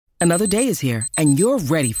Another day is here, and you're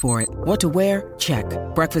ready for it. What to wear? Check.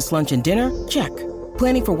 Breakfast, lunch, and dinner? Check.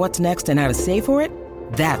 Planning for what's next and how to save for it?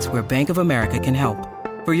 That's where Bank of America can help.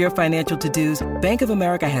 For your financial to-dos, Bank of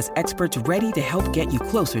America has experts ready to help get you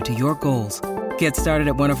closer to your goals. Get started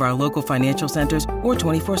at one of our local financial centers or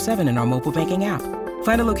 24/7 in our mobile banking app.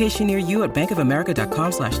 Find a location near you at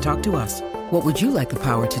bankofamerica.com/talktous. What would you like the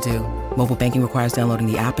power to do? Mobile banking requires downloading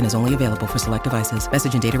the app and is only available for select devices.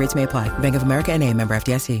 Message and data rates may apply. Bank of America N.A., member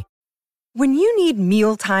FDIC. When you need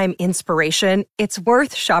mealtime inspiration, it's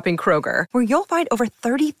worth shopping Kroger, where you'll find over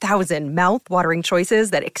 30,000 mouth-watering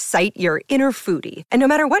choices that excite your inner foodie. And no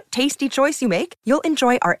matter what tasty choice you make, you'll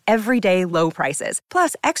enjoy our everyday low prices,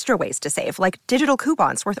 plus extra ways to save, like digital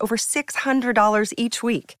coupons worth over $600 each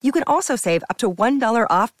week. You can also save up to $1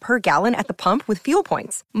 off per gallon at the pump with fuel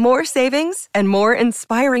points. More savings and more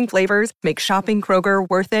inspiring flavors make shopping Kroger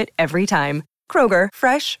worth it every time. Kroger,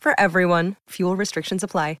 fresh for everyone. Fuel restrictions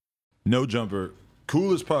apply. No Jumper,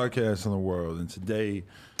 coolest podcast in the world. And today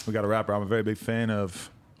we got a rapper I'm a very big fan of.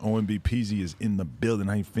 OMB Peasy is in the building.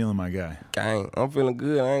 How you feeling, my guy? Gang, I'm feeling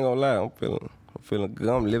good. I ain't gonna lie. I'm feeling good.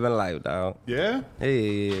 I'm living life, dog. Yeah?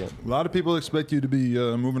 Yeah. A lot of people expect you to be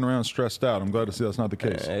moving around stressed out. I'm glad to see that's not the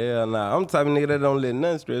case. Hell nah. I'm the type of nigga that don't let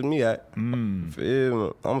nothing stress me out. You feel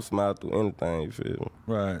me? I'm smile through anything, you feel me?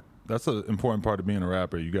 Right. That's an important part of being a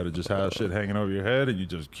rapper. You got to just have shit hanging over your head and you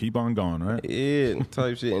just keep on going, right? Yeah,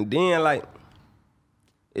 type shit. And then, like,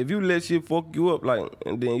 if you let shit fuck you up, like,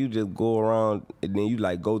 and then you just go around and then you,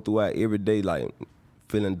 like, go throughout every day, like,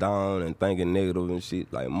 feeling down and thinking negative and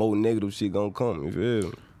shit, like, more negative shit gonna come, you feel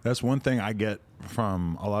me? That's one thing I get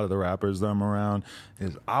from a lot of the rappers that I'm around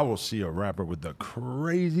is I will see a rapper with the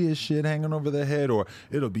craziest shit hanging over their head, or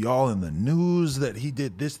it'll be all in the news that he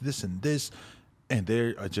did this, this, and this. And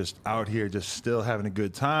they're just out here just still having a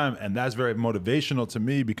good time. And that's very motivational to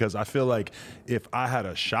me because I feel like if I had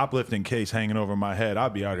a shoplifting case hanging over my head,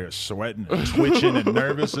 I'd be out here sweating and twitching and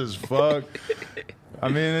nervous as fuck. I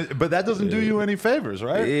mean, but that doesn't do you any favors,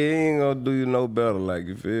 right? It ain't gonna do you no better, like,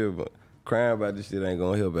 you feel me? Crying about this shit ain't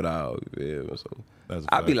gonna help at all, you feel me? So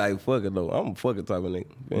I be like, fuck it, though. I'm a fucking type of nigga,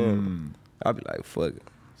 you feel me? I be like, fuck it.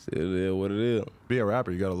 It is what it is. Be a rapper,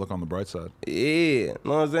 you gotta look on the bright side. Yeah,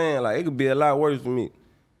 know what I'm saying? Like, it could be a lot worse for me.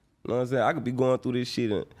 Know what I'm saying? I could be going through this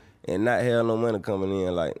shit and not have no money coming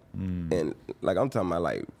in, like, and like I'm talking about,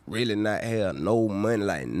 like, really not have no money,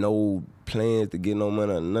 like, no plans to get no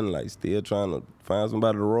money or nothing, like, still trying to find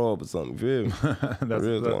somebody to rob or something. You feel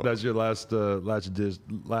me? That's your last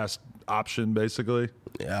option, basically.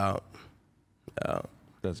 Yeah.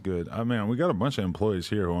 That's good. I mean, we got a bunch of employees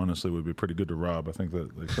here who honestly would be pretty good to rob. I think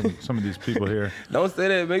that like some of these people here. Don't say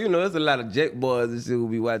that, man. You know, there's a lot of jack boys and shit who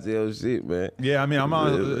be watching your shit, man. Yeah, I mean,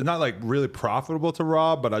 not like really profitable to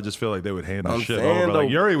rob, but I just feel like they would hand the shit saying, over. Though,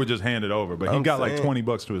 like Yuri would just hand it over, but he got like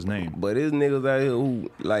 $20 to his name. But there's niggas out here who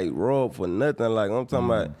like rob for nothing. Like I'm talking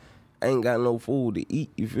about, ain't got no food to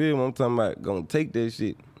eat. You feel me? I'm talking about gonna take that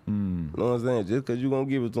shit. You know what I'm saying? Just cause you gonna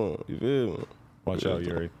give it to him. You feel me? Watch out,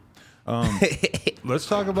 Yuri. Let's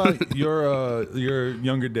talk about your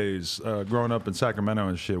younger days growing up in Sacramento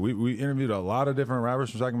and shit. We interviewed a lot of different rappers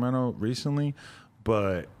from Sacramento recently,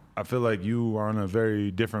 but I feel like you are on a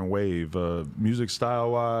very different wave, music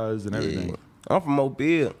style wise and everything. Yeah. I'm from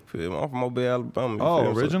Mobile. I'm from Mobile, Alabama.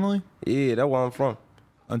 Oh, originally? Yeah, that's where I'm from.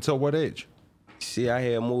 Until what age? Shit, I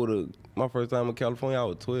had moved to my first time in California. I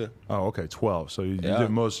was 12. Oh, okay, 12. So you did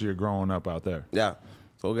most of your growing up out there. Yeah.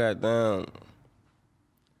 So goddamn.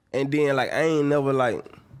 And then, like, I ain't never, like,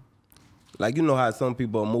 you know how some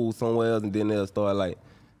people move somewhere else and then they'll start, like,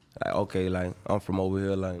 okay, like, I'm from over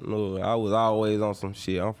here. Like, no, I was always on some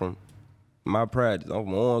shit. I'm from my practice. I'm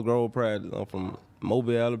from Orange Grove practice. I'm from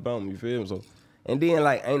Mobile, Alabama. You feel me? So, and then,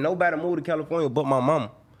 like, ain't nobody moved to California but my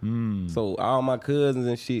mama. So, all my cousins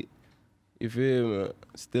and shit, you feel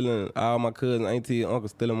me? All my cousins, auntie, and uncle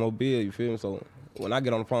still in Mobile. You feel me? So, when I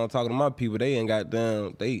get on the phone talking to my people, they ain't got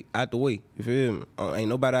down, they out the way. You feel me? Ain't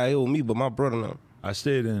nobody out here with me but my brother now. I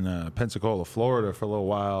stayed in Pensacola, Florida for a little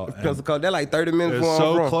while. Pensacola, they're like 30 minutes from It's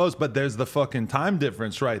so close, but there's the fucking time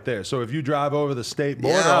difference right there. So if you drive over the state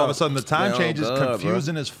border, all of a sudden the time change is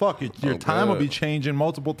confusing as fuck. Your time will be changing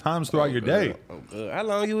multiple times throughout your day. How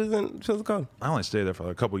long you was in Pensacola? I only stayed there for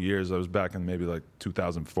like a couple of years. I was back in maybe like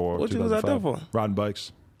 2004, What 2005. you was out there for? Riding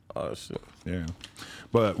bikes. Oh, shit. Yeah.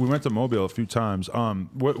 But we went to Mobile a few times.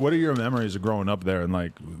 What are your memories of growing up there and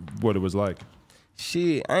like what it was like?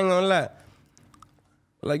 Shit, I ain't gonna lie.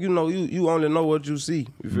 Like, you know, you only know what you see.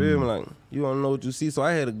 You feel me? Like, you only know what you see. So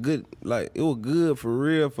I had a good, like, it was good for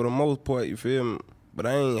real for the most part, you feel me? But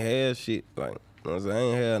I ain't had shit. Like, you know what I'm saying? I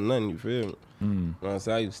ain't had nothing, you feel me? You know what I'm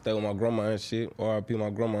saying? I used to stay with my grandma and shit. RIP my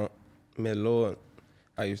grandma, may the Lord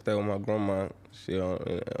I used to stay with my grandma. She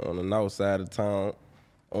on the north side of town,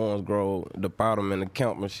 Orange Grove, the bottom and the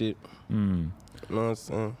camp and shit. You know what I'm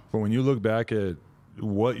saying? But when you look back at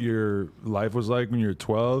what your life was like when you were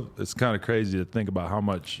 12, it's kind of crazy to think about how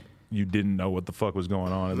much you didn't know what the fuck was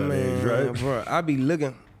going on at that age, right? Bro, I be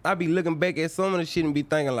looking back at some of the shit and be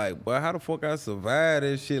thinking like, boy, how the fuck I survived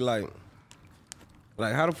that shit? Like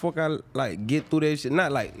how the fuck I like get through that shit?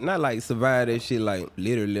 Not like survive that shit like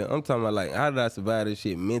literally. I'm talking about like how did I survive that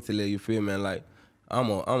shit mentally? You feel me? Like I'm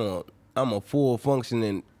a full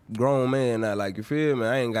functioning grown man now. Like you feel me?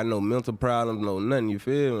 I ain't got no mental problems, no nothing. You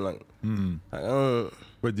feel me? Like,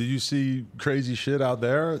 But did you see crazy shit out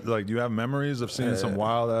there? Like, do you have memories of seeing some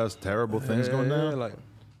wild ass terrible things going down? Like,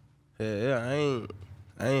 I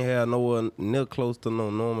ain't had nowhere near close to no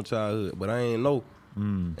normal childhood, but I ain't know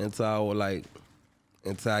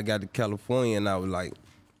until I got to California and I was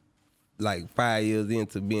like 5 years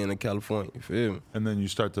into being in California. You feel me? And then you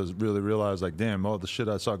start to really realize, like, damn, all the shit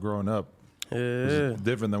I saw growing up was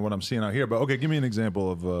different than what I'm seeing out here. But okay, give me an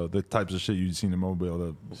example of the types of shit you'd seen in Mobile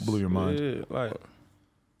that blew your mind. Yeah, like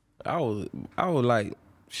I was like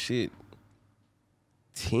shit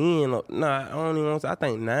 10 or, I don't even want to say, I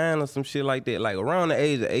think 9 or some shit like that. Like around the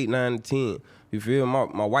age of 8, 9, and 10. You feel me?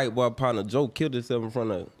 My white boy partner Joe killed himself in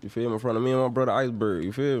front of me and my brother Iceberg.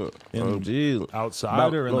 You feel me? Jesus.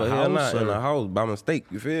 Outside or in the house? In the house by mistake.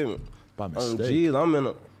 You feel me? By mistake. Jesus, I'm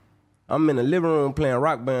in the living room playing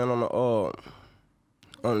Rock Band on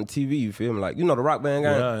the TV. You feel me? Like you know the Rock Band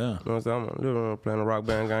game. Yeah. You know what I'm saying? I'm in the living room playing the Rock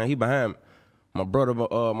Band game. He behind me. My brother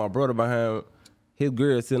behind me. His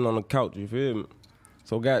girl sitting on the couch. You feel me?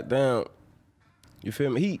 So goddamn, you feel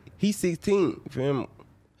me? He 16. You feel me?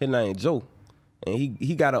 His name Joe. And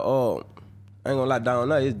he got a, I ain't gonna lie, down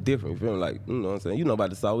there, it's different, you feel me? Like, you know what I'm saying? You know about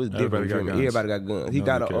the South, it's different, you feel me? Everybody got guns. He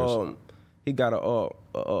got a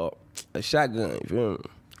shotgun, you feel me?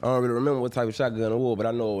 I don't really remember what type of shotgun it was, but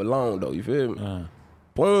I know it was long though, you feel me?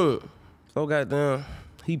 Boom. So goddamn,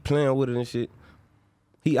 he playing with it and shit.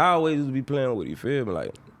 He always used to be playing with it, you feel me?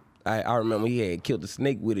 Like, I remember he had killed a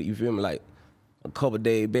snake with it, you feel me? Like, a couple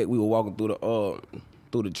days back, we were walking through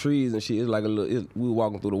the trees and shit. It's like we were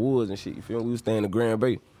walking through the woods and shit. You feel me? We was staying in Grand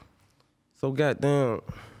Bay. So goddamn,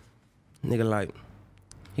 nigga, like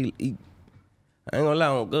he I ain't gonna lie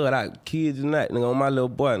on God, I kid you not, nigga, on my little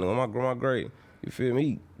boy, nigga, on my grandma grave. You feel me?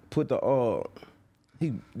 He put that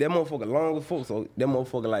motherfucker long as fuck. So that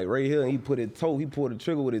motherfucker like right here, and he pulled the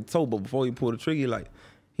trigger with his toe. But before he pulled the trigger,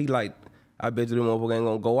 he like, I bet you that motherfucker ain't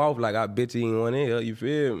gonna go off. Like I bet you ain't one in here. You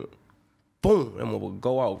feel me? Boom, that motherfucker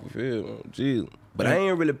go off. You feel me? Jeez. But I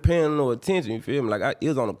ain't really paying no attention, you feel me? Like, it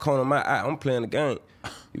was on the corner of my eye. I'm playing the game.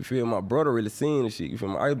 You feel me? My brother really seeing the shit. You feel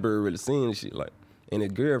me? Iceberg really seeing the shit. Like, and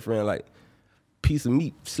his girlfriend, like, piece of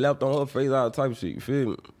meat slapped on her face, all type of shit. You feel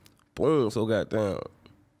me? Boom. So goddamn.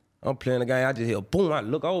 I'm playing the game. I just hear boom. I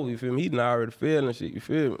look over. You feel me? He done already feeling shit. You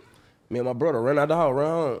feel me? Me and my brother ran out the house,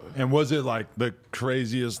 around. And was it like the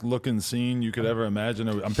craziest looking scene you could ever imagine?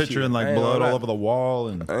 I'm picturing like blood all over the wall.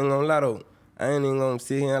 And I ain't gonna lie though. I ain't even gonna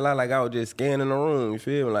sit here and lie like I was just scanning the room, you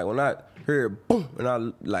feel me? Like when I heard boom, and I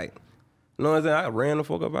like, you know what I'm saying? I ran the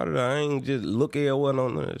fuck up out of there. I ain't just look at what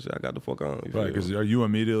on that shit. I got the fuck on. Right, because are you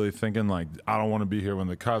immediately thinking like, I don't want to be here when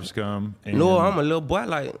the cops come? And no, I'm a little boy.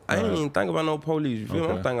 Like I ain't even think about no police. You feel me?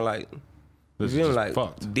 I'm thinking like, you feel me? Like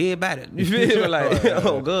fucked. Dead body. You feel me? Like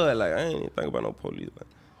oh god, like I ain't even think about no police. Like,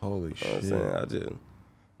 holy shit. You know what I'm saying? I just.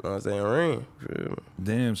 You know what I'm saying? Ran. Feel me?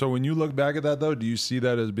 Damn. So when you look back at that though, do you see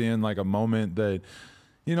that as being like a moment that?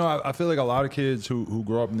 You know, I feel like a lot of kids who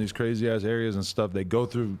grow up in these crazy ass areas and stuff, they go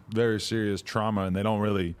through very serious trauma and they don't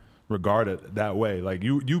really regard it that way. Like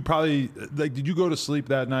you probably like, did you go to sleep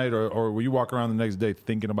that night or were you walking around the next day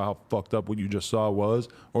thinking about how fucked up what you just saw was,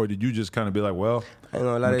 or did you just kind of be like, well, I'm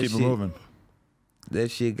gonna keep it moving?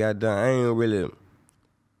 That shit got done. I ain't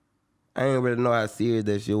really know how serious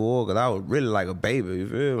that shit was, cause I was really like a baby. You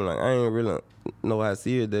feel me? Like I ain't really know how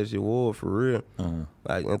serious that shit was for real.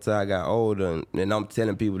 Like until I got older, and I'm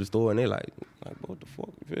telling people the story, and they like what the fuck?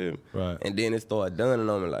 You feel me? Right. And then it started dawning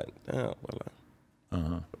on me like, damn,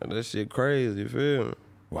 like, that shit crazy. You feel me?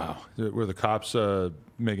 Wow. Were the cops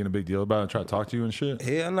making a big deal about it and trying to talk to you and shit?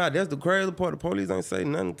 Hell nah. That's the crazy part. The police ain't say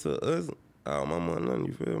nothing to us. Oh, my mom, nothing.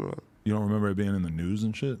 You feel me? Like, you don't remember it being in the news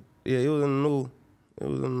and shit? Yeah, it was in the news. It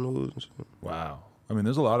was in the news and shit. Wow. I mean,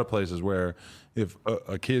 there's a lot of places where if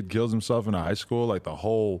a kid kills himself in a high school, like the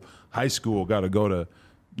whole high school got to go to,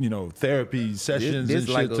 you know, therapy sessions and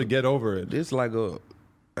shit to get over it. This like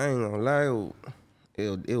I ain't gonna lie,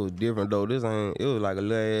 it was different though. It was like a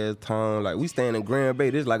little ass town. Like we staying in Grand Bay.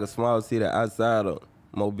 This like a small city outside of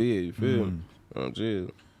Mobile. You feel me?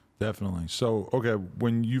 Definitely. So, okay,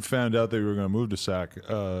 when you found out that you were going to move to Sac,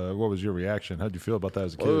 what was your reaction? How'd you feel about that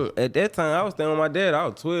as a kid? At that time, I was staying with my dad. I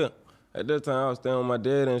was 12. At that time, I was staying with my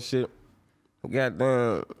dad and shit.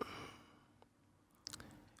 Goddamn.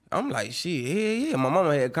 I'm like, shit, yeah. My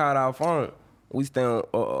mama had called our phone. We staying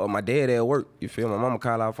my dad at work. You feel me? My mama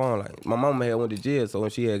called our phone. Like, my mama had went to jail, so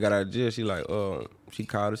when she had got out of jail, she like, she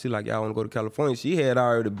called us. She like, y'all want to go to California? She had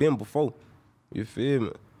already been before. You feel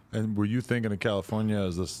me? And were you thinking of California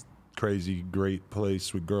as this crazy, great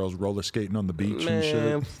place with girls roller skating on the beach and shit?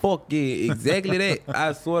 Man, fuck yeah. Exactly that.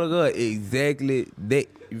 I swear to God, exactly that.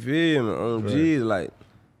 You feel me? On G's, like,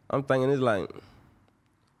 I'm thinking it's like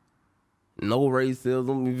no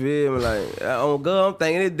racism, you feel me? Like, on God, I'm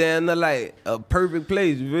thinking it's down there like a perfect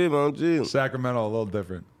place, you feel me? On G's. Sacramento, a little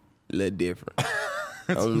different. A little different.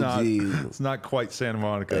 It's not quite Santa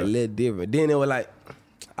Monica. A little different. Then it was like,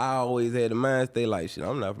 I always had the mind stay like, shit,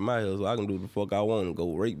 I'm not from my house, so I can do the fuck I want and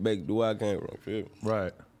go right back to where I came from, feel me?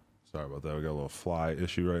 Right. Sorry about that. We got a little fly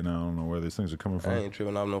issue right now. I don't know where these things are coming from. I ain't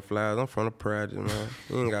tripping off no flies. I'm from the project, man.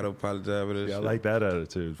 You ain't got to apologize for this Yeah, shit. I like that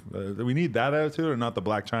attitude. We need that attitude or not the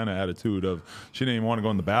Black China attitude of she didn't even want to go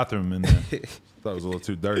in the bathroom and thought it was a little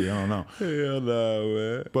too dirty. I don't know. Hell no,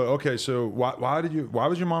 man. But okay, so why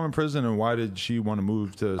was your mom in prison and why did she want to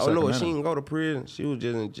move to Sacramento? Oh no, she didn't go to prison. She was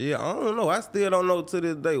just in jail. I don't know. I still don't know to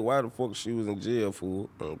this day why the fuck she was in jail for.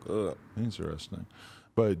 Oh God. Interesting.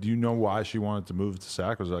 But do you know why she wanted to move to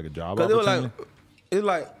Sac? Was it like a job Cause opportunity? it's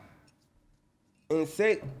like in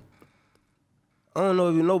Sac. I don't know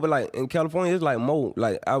if you know, but like in California, it's like more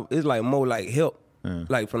like help,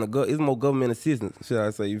 like from the it's more government assistance. Should I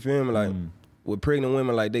say? You feel me? Like with pregnant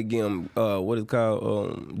women, like they give them what is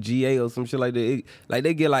called GA or some shit like that. Like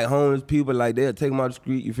they get like homeless people, like they'll take them out the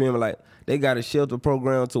street. You feel me? Like they got a shelter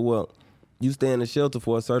program to where you stay in the shelter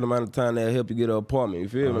for a certain amount of time, they'll help you get an apartment. You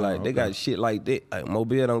feel me? Like they got shit like that. Like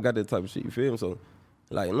Mobile don't got that type of shit. You feel me? So,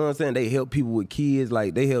 like, you know what I'm saying? They help people with kids.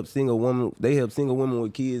 Like they help single women. They help single women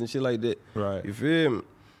with kids and shit like that. Right. You feel me?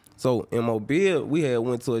 So in Mobile, we had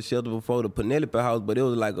went to a shelter before, the Penelope House, but it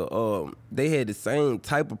was like they had the same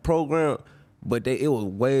type of program, but it was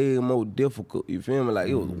way more difficult. You feel me? Like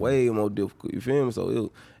it was way more difficult. You feel me? So it was,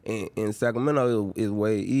 in Sacramento, it was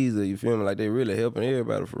way easier. You feel me? Like they really helping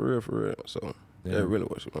everybody for real. So that's really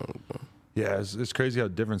what she wanted to do. Yeah, it's crazy how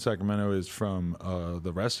different Sacramento is from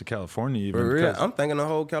the rest of California. Even For real, because- I'm thinking the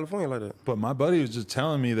whole California like that. But my buddy was just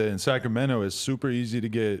telling me that in Sacramento it's super easy to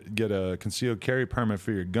get a concealed carry permit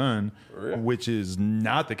for your gun, which is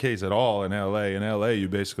not the case at all in LA. In LA, you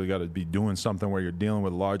basically got to be doing something where you're dealing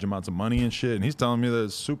with large amounts of money and shit. And he's telling me that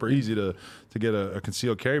it's super easy to get a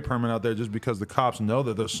concealed carry permit out there just because the cops know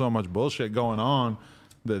that there's so much bullshit going on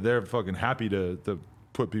that they're fucking happy to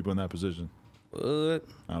put people in that position. What?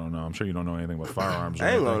 I don't know. I'm sure you don't know anything about firearms. Or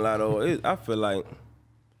I ain't gonna anything. lie though.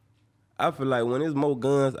 I feel like when there's more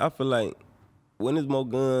guns, when there's more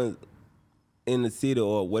guns in the city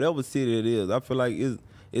or whatever city it is, I feel like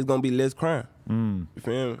it's gonna be less crime. You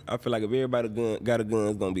feel me? I feel like if everybody got a gun,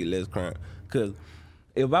 it's gonna be less crime. Cause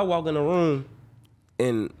if I walk in a room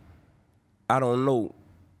and I don't know,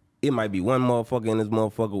 it might be one motherfucker in this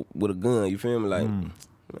motherfucker with a gun. You feel me? Like.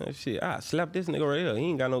 Man, shit, I slap this nigga right here. He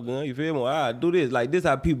ain't got no gun. You feel me? I do this. Like, this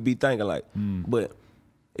how people be thinking, like. But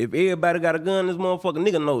if everybody got a gun, this motherfucker,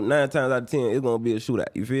 nigga know 9 times out of 10, it's gonna be a shootout.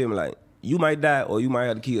 You feel me? Like, you might die or you might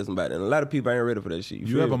have to kill somebody. And a lot of people ain't ready for that shit.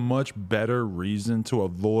 You have a much better reason to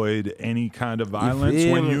avoid any kind of violence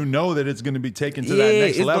when you know that it's going to be taken to that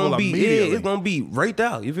next level immediately. Yeah, it's going to be right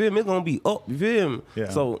out. You feel me? It's going to be up. You feel me? Yeah.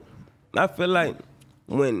 So, I feel like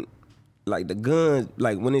when... Like the guns,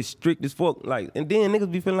 like when it's strict as fuck, like, and then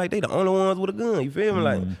niggas be feeling like they the only ones with a gun. You feel me?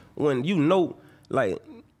 Like when you know, like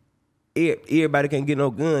everybody can't get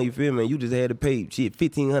no gun. You feel me? You just had to pay shit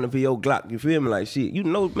 $1,500 for your Glock. You feel me? Like shit, you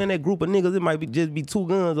know, man, that group of niggas, it might be just be 2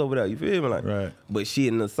 guns over there. You feel me? Like, right. But shit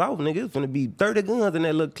in the South, nigga, it's finna be 30 guns in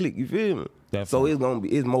that little clique. You feel me? Definitely. So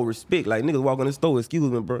it's more respect. Like niggas walk in the store,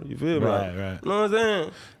 excuse me, bro. You feel me? Right, like, right. You know what I'm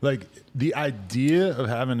saying? Like the idea of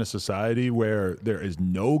having a society where there is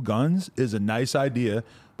no guns is a nice idea,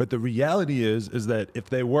 but the reality is that if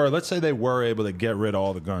they were, let's say they were able to get rid of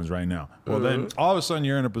all the guns right now, well then all of a sudden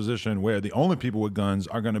you're in a position where the only people with guns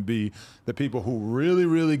are going to be the people who really,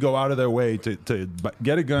 really go out of their way to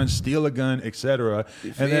get a gun, steal a gun, etc.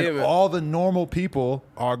 And then all the normal people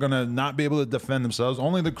are going to not be able to defend themselves.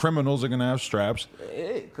 Only the criminals are going to have straps.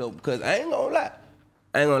 Because I ain't gonna lie.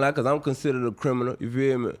 Because I'm considered a criminal. You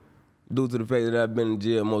feel me? Due to the fact that I've been in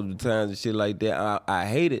jail multiple times and shit like that. I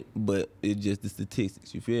hate it, but it's just the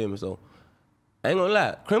statistics. You feel me? So, I ain't gonna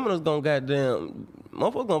lie. Criminals gonna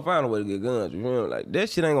motherfuckers gonna find a way to get guns. You feel me? Like, that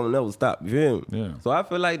shit ain't gonna never stop. You feel me? Yeah. So, I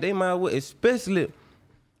feel like they might well, especially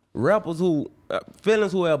rappers who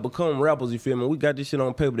feelings who have become rappers, you feel me? We got this shit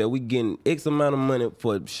on paper that we getting X amount of money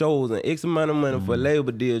for shows and X amount of money for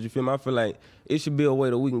label deals, you feel me? I feel like it should be a way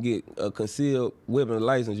that we can get a concealed weapon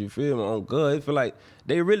license, you feel me? On God, I feel like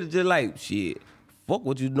they really just like, shit, fuck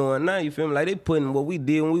what you doing now, you feel me? Like they putting what we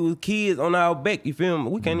did when we was kids on our back, you feel me?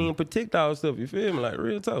 We can't even protect ourselves, you feel me? Like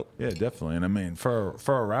real talk. Yeah, definitely. And I mean, for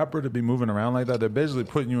a rapper to be moving around like that, they're basically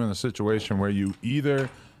putting you in a situation where you either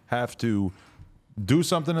have to do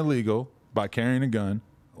something illegal by carrying a gun,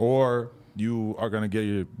 or you are going to get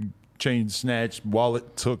your chain snatched,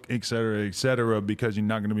 wallet took, et cetera, because you're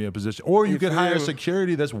not going to be in a position. Or you could hire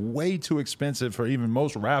security that's way too expensive for even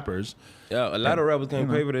most rappers. Yeah, a lot of rappers can't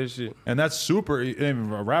pay for that shit. And that's super.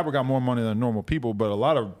 And a rapper got more money than normal people, but a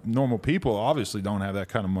lot of normal people obviously don't have that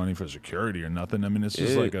kind of money for security or nothing. I mean, it's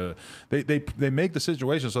just like they make the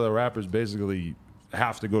situation so that rappers basically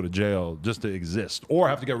have to go to jail just to exist, or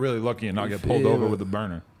have to get really lucky and not get pulled over with a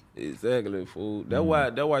burner. Exactly, fool. That's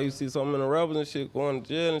why you see so many rappers and shit going to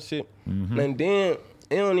jail and shit. And then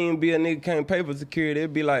it don't even be a nigga can't pay for security.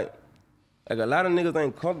 It be like a lot of niggas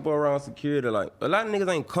ain't comfortable around security. Like a lot of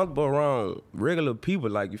niggas ain't comfortable around regular people.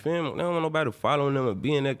 Like you feel me? They don't want nobody following them and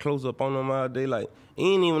being that close up on them all day. Like it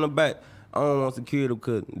ain't even about I don't want security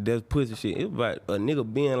because that's pussy shit. It's about a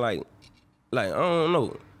nigga being like I don't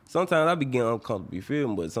know. Sometimes I be getting uncomfortable, you feel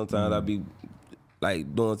me? But sometimes I be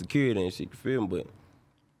like doing security and shit, you feel me? But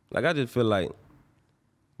like I just feel like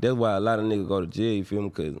that's why a lot of niggas go to jail, you feel me?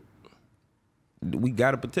 Because we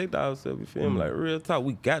gotta protect ourselves, you feel me? Like real talk,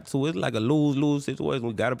 we got to. It's like a lose-lose situation.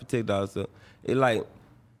 We gotta protect ourselves. It like,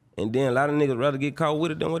 and then a lot of niggas rather get caught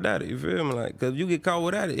with it than without it, you feel me? Like, cause if you get caught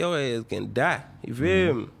without it, your ass can die, you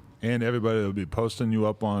feel me? And everybody will be posting you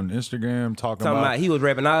up on Instagram talking about he was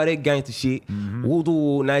rapping all that gangster shit.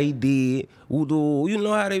 Woo-doo, now he dead. Woo-doo, you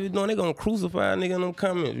know how they be doing. They gonna crucify a nigga in them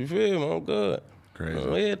comments. You feel me? Oh God. Crazy.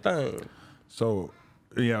 Everything. So,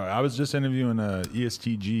 yeah, I was just interviewing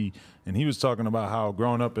ESTG, and he was talking about how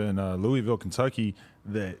growing up in Louisville, Kentucky,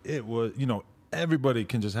 that it was, everybody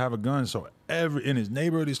can just have a gun. So in his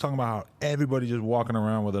neighborhood, he's talking about how everybody just walking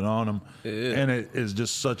around with it on them. Yeah. And it is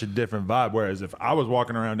just such a different vibe. Whereas if I was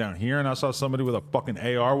walking around down here and I saw somebody with a fucking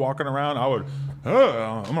AR walking around, I would,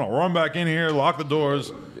 I'm going to run back in here, lock the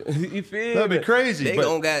doors. You feel That'd be crazy. They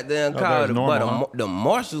gonna goddamn call the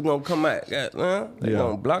marshals gonna come out. Goddamn. They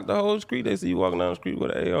gonna block the whole street. They see you walking down the street with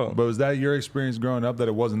an AR. But was that your experience growing up, that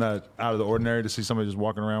it wasn't that out of the ordinary to see somebody just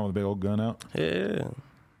walking around with a big old gun out? Yeah.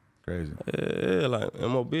 Crazy. Yeah, like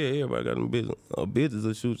MOB, everybody got them business. A bitch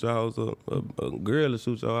will shoot your house up. A girl will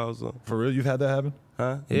shoot your house up. For real? You've had that happen?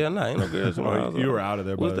 Huh? Yeah, nah, ain't no girl shoot my house up. You were out of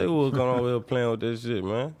there, Wish they would come over here playing with that shit,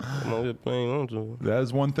 man. Come over here playing on to. That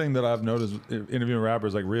is one thing that I've noticed interviewing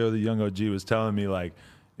rappers. Like Rio, the young OG, was telling me, like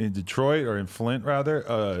in Detroit or in Flint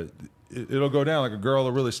rather, it'll go down like a girl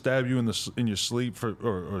will really stab you in your sleep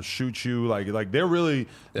or shoot you. Like they're really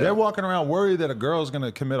they're walking around worried that a girl's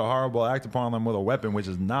gonna commit a horrible act upon them with a weapon, which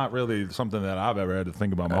is not really something that I've ever had to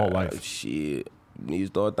think about my whole life. Shit, need to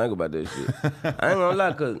start thinking about that shit. I ain't gonna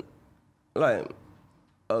lie, cause like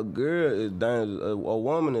a girl is dangerous. A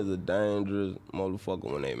woman is a dangerous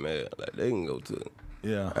motherfucker when they mad. Like they can go to.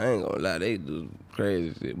 Yeah, I ain't gonna lie, they do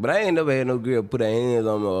crazy shit. But I ain't never had no girl put her hands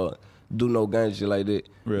on me or do no gang shit like that.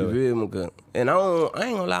 Really? You feel me? And I ain't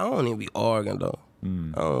gonna lie, I don't even be arguing though. I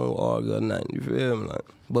don't argue or nothing, you feel me? Like,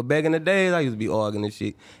 but back in the days, I used to be arguing and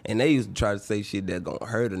shit, and they used to try to say shit that gonna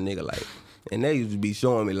hurt a nigga, like, and they used to be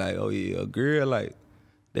showing me like, oh yeah, a girl, like,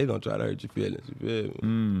 they gonna try to hurt your feelings, you feel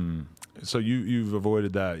me? So you've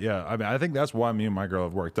avoided that. Yeah, I mean, I think that's why me and my girl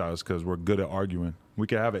have worked out, is because we're good at arguing. We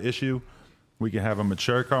can have an issue, we can have a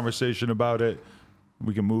mature conversation about it,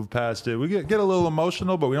 we can move past it. We get a little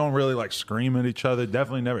emotional, but we don't really like scream at each other.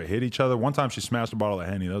 Definitely never hit each other. One time she smashed a bottle of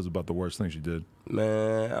Henny. That was about the worst thing she did.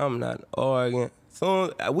 Man, I'm not arguing.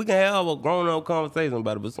 Soon we can have a grown-up conversation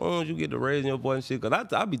about it, but as soon as you get to raising your voice and shit,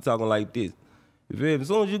 because I be talking like this. You feel me? As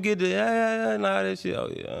soon as you get to and all that shit,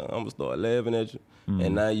 oh yeah, I'm going to start laughing at you.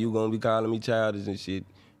 And now you going to be calling me childish and shit.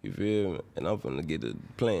 You feel me? And I'm finna get the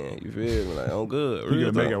plan. You feel me? Like, I'm good. You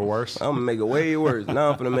gonna make it worse? I'm gonna make it way worse.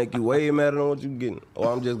 Now I'm finna make you way madder than what you getting.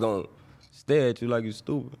 Or I'm just gonna stare at you like you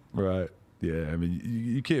stupid. Right. Yeah, I mean,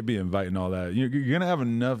 you can't be inviting all that. You're gonna have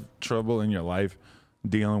enough trouble in your life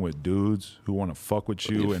dealing with dudes who want to fuck with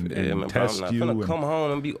you and test you. I'm finna come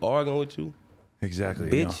home and be arguing with you. Exactly.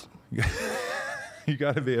 Bitch. You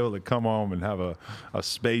got to be able to come home and have a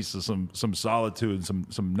space of some solitude and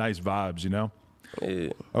some nice vibes, you know? Yeah.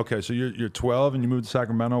 Okay, so you're 12 and you moved to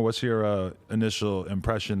Sacramento. What's your initial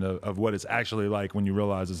impression of what it's actually like when you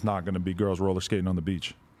realize it's not going to be girls roller skating on the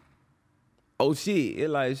beach? Oh shit, it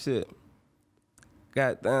like shit.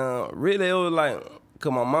 Goddamn, really it was like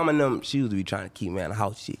cause my mama and them, she used to be trying to keep me out of the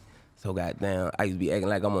house shit. So goddamn, I used to be acting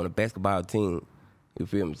like I'm on a basketball team, you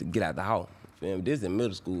feel me, to get out the house. You feel me? This is in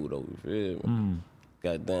middle school though, you feel me?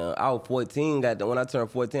 Goddamn, I was 14, goddamn, when I turned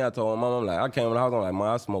 14, I told my mama, I'm like, I came in the house, I'm like, Mom,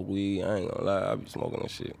 I smoke weed, I ain't gonna lie, I be smoking that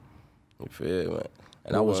shit. You feel me?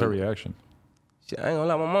 And What was her reaction? Shit, I ain't gonna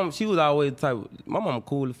lie, my mom, she was always the type, my mama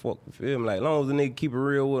cool as fuck, you feel me? Like, as long as the nigga keep it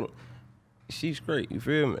real with him, she's straight, you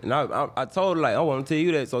feel me? And I told her, like, I want to tell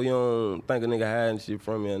you that so you don't think a nigga hiding shit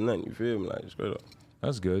from me or nothing, you feel me? Like, straight up.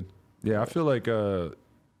 That's good. Yeah, I feel like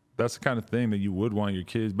that's the kind of thing that you would want your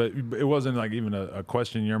kids, but it wasn't like even a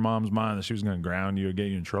question in your mom's mind that she was gonna ground you or get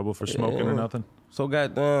you in trouble for smoking or nothing. So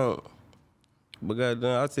goddamn,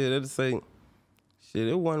 I said that to say, shit,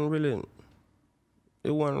 it wasn't really.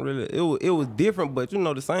 It was different, but you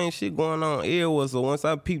know the same shit going on everywhere. So once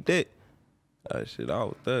I peeped that shit, I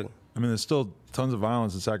was thugging. I mean, there's still tons of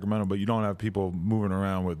violence in Sacramento, but you don't have people moving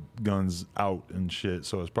around with guns out and shit.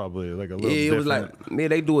 So it's probably like a little different. It was like, man,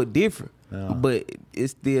 they do it different, but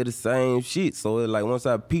it's still the same shit. So it's like once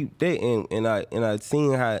I peeped that and I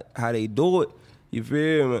seen how they do it, you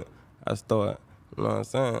feel me? I started, you know what I'm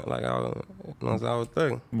saying? Like I was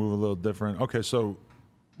thugging. Move a little different. Okay, so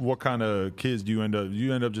what kind of kids do you end up?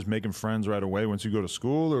 You end up just making friends right away once you go to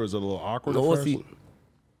school, or is it a little awkward at first?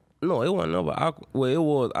 No, it wasn't never awkward. Well, it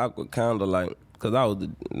was awkward, kind of like, because I was,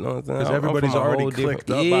 you know what I'm saying? Because everybody's already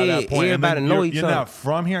clicked up by that point. Everybody know each other. You're not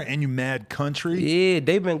from here, and you mad country? Yeah,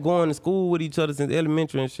 they've been going to school with each other since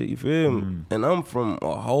elementary and shit, you feel me? And I'm from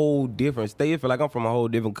a whole different state. I feel like I'm from a whole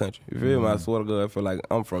different country, you feel me? I swear to God, I feel like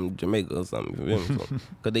I'm from Jamaica or something, you feel me?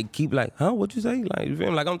 Because they keep like, huh, what you say? Like, you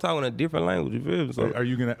feel me? Like I'm talking a different language, you feel me? So, are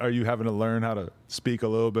you having to learn how to speak a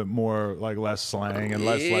little bit more, like less slang and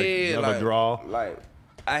less like of a drawl? Like,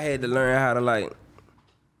 I had to learn how to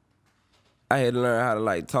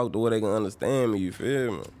talk to where they can understand me, you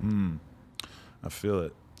feel me? I feel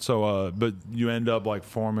it. So, but you end up like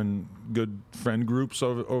forming good friend groups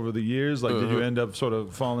over the years? Like, did you end up sort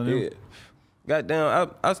of falling in? Yeah.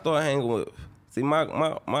 Goddamn, I started hanging with, see,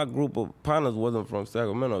 my group of partners wasn't from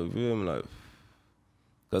Sacramento, you feel me? Like,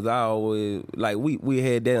 cause I always, like, we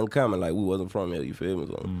had that in common, like, we wasn't from here, you feel me?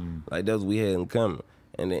 So, like, that's what we had in common.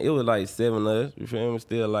 And then it was like 7 of us, you feel me? It's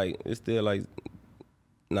still like,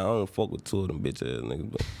 nah, I don't fuck with 2 of them bitch ass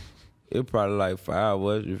niggas, but it probably like 5 of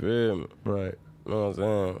us, you feel me? Right. You know what I'm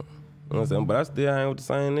saying? You know what I'm saying? But I still hang with the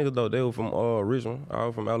same niggas though. They were from Richmond, I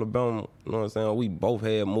was from Alabama, you know what I'm saying? We both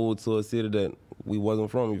had moved to a city that we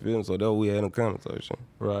wasn't from, you feel me? So that we had in common, so shit.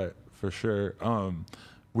 Right, for sure.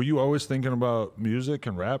 Were you always thinking about music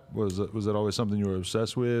and rap? Was it always something you were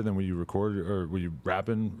obsessed with? And were you recording or were you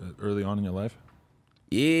rapping early on in your life?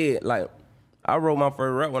 Yeah, like, I wrote my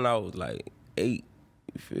first rap when I was like 8,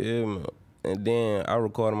 you feel me? And then I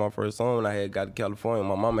recorded my first song when I had got to California.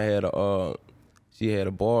 My mama had she had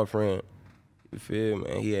a boyfriend, you feel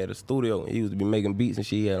me? And he had a studio. He used to be making beats and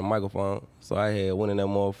she had a microphone. So I had one of them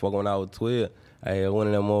motherfuckers when I was 12. I had one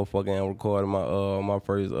of them motherfuckers and recorded my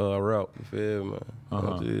first rap, you feel me?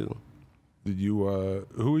 Did you,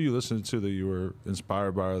 who were you listening to that you were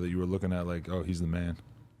inspired by or that you were looking at like, oh, he's the man?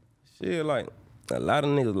 Shit, like, a lot of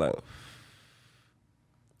niggas like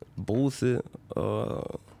Boosie, I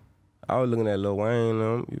was looking at Lil Wayne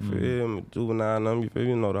them, you feel me? Juvenile them, you feel me?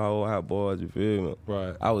 You know, the whole Hot Boys, you feel me?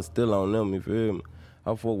 Right. I was still on them, you feel me?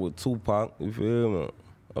 I fuck with Tupac, you feel me?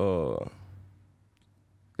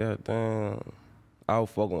 Goddamn, I was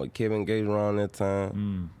fucking with Kevin Gates around that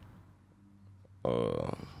time.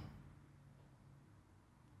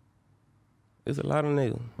 It's a lot of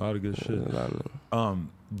niggas. A lot of good shit. A lot of niggas.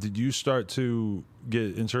 Did you start to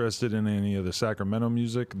get interested in any of the Sacramento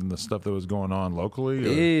music and the stuff that was going on locally?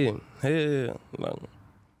 Or? Yeah. Like,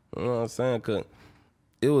 you know what I'm saying? Cause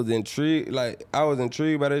it was intrigued. Like, I was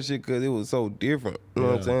intrigued by that shit because it was so different. You know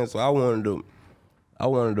what I'm saying? So I wanted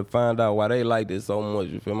to find out why they liked it so much.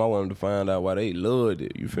 You feel me? I wanted to find out why they loved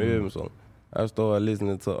it. You feel me? So I started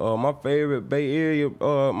listening to my favorite Bay Area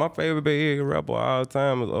rapper of all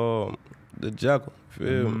time is the Jackal. You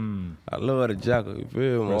feel me? I love the Jackal. You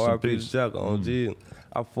feel me? R.I.P. the Jackal on G.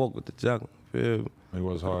 I fuck with the Jackal. You feel me? It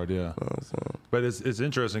was hard, yeah. You know what I'm saying? But it's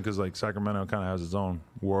interesting because like Sacramento kind of has its own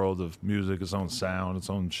world of music, its own sound, its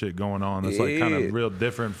own shit going on. That's like kind of real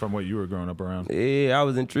different from what you were growing up around. Yeah, I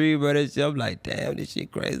was intrigued by that shit. I'm like, damn, this shit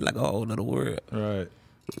crazy, like a whole other world. Right.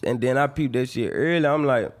 And then I peeped that shit early. I'm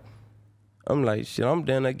like, shit, I'm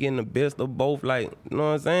down there getting the best of both. Like, you know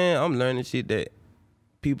what I'm saying? I'm learning shit that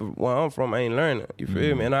people where I'm from ain't learning. You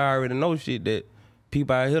feel me? And I already know shit that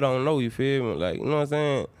people out here don't know. You feel me? Like, you know what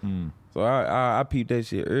I'm saying? So I peeped that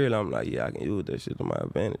shit early. I'm like, yeah, I can use that shit to my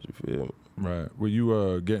advantage. You feel me? Right. Were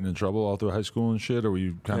you getting in trouble all through high school and shit, or were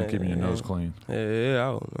you kind of keeping your nose clean? Yeah, I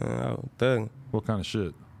was thugging. What kind of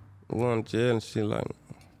shit? Going to jail and shit, like,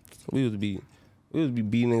 we used to be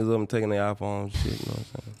beating niggas up and taking their iPhones and shit, you know what I'm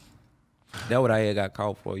saying? That's what I had got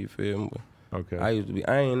caught for, you feel me? But Okay.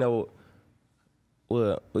 I ain't never,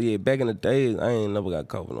 well, yeah, back in the days, I ain't never got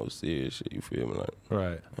caught for no serious shit, you feel me? Like,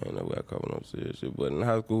 Right. I ain't never got caught for no serious shit. But in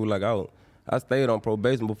high school, like, I stayed on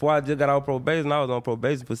probation. Before I just got out probation, I was on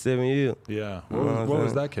probation for 7 years. Yeah. You know what I'm What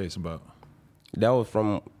was saying? that case about? That was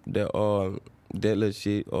from that little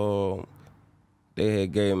shit. They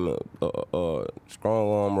had gave him a strong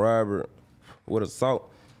arm robbery with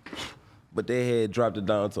assault, but they had dropped it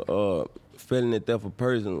down to felony theft of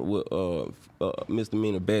person with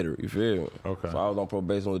misdemeanor battery. You feel me? Okay. So I was on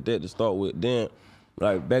probation with that to start with. Then,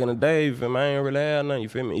 like back in the day, you feel me? I ain't really had nothing. You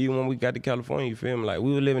feel me? Even when we got to California, you feel me? Like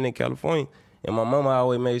we were living in California, and my mama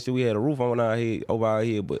always made sure we had a roof on our head, over our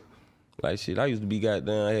head. But like shit, I used to be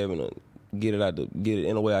goddamn having to get it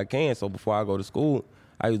in the way I can. So before I go to school,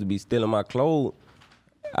 I used to be stealing my clothes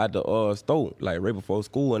at the store, like right before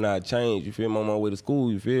school, and I changed, you feel me, on my way to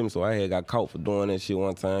school, you feel me? So I had got caught for doing that shit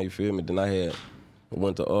one time, you feel me? Then I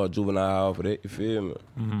went to juvenile hall for that, you feel me?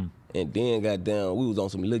 Mm-hmm. And then goddamn, we was on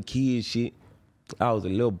some little kid shit. I was a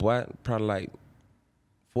little boy, probably like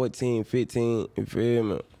 14, 15, you feel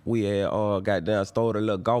me? We had goddamn stole a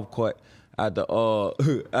little golf cart at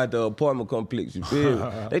the at the apartment complex, you feel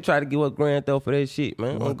me? They tried to give us grand theft for that shit,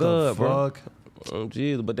 man. What God, the fuck? Bro.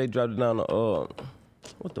 Jesus, but they dropped it down to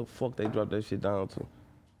what the fuck they dropped that shit down to?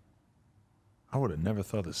 I would have never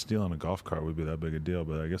thought that stealing a golf cart would be that big a deal,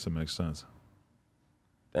 but I guess it makes sense.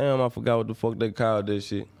 Damn, I forgot what the fuck they called that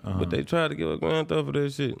shit. But they tried to give a grand theft for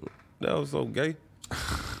that shit. That was so gay.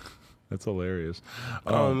 That's hilarious.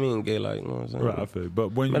 I don't mean gay like, you know what I'm saying? Right, I feel you.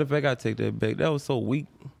 But when Matter of fact, I take that back. That was so weak.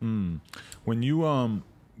 when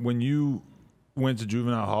you went to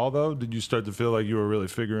juvenile hall though, did you start to feel like you were really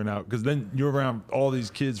figuring out? Because then you're around all these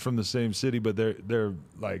kids from the same city, but they're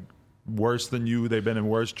like worse than you. They've been in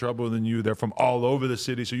worse trouble than you. They're from all over the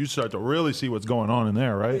city, so you start to really see what's going on in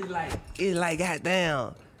there, right? It's like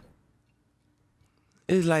goddamn.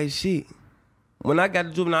 It's like shit. When I got to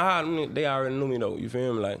juvenile hall, they already knew me though. You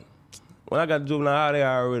feel me? Like when I got to juvenile hall, they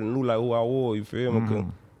already knew like who I was. You feel me? 'Cause,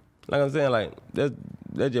 like I'm saying, like that's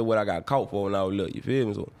just what I got caught for when I was little. You feel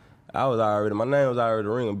me? So my name was already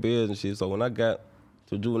ringing bells and shit. So when I got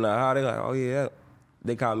to juvenile hall, they like, oh yeah,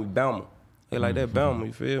 they called me Bama. They like that Bama.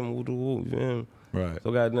 You feel me? You feel me? Right.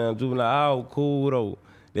 So goddamn juvenile hall cool though.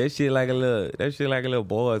 That shit like a little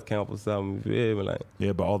boys camp or something. You feel me? Like.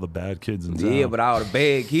 Yeah, but all the bad kids in town. Yeah, but all the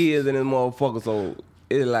bad kids in this motherfucker. So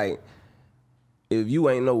it's like, if you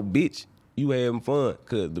ain't no bitch, you having fun.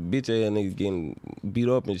 Cause the bitch ass niggas getting beat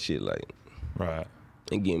up and shit, like, Right.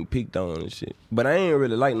 and getting picked on and shit. But I ain't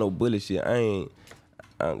really like no bully shit. I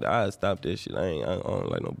stopped that shit. I don't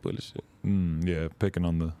like no bully shit. Yeah, picking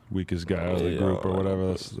on the weakest guy out of the Yeah, group I or don't whatever.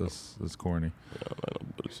 like That's corny. I don't like no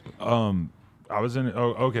bully shit. I was in.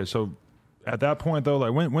 Oh, okay. So at that point though,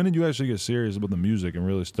 like when did you actually get serious about the music and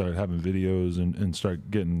really start having videos and start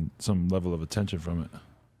getting some level of attention from it?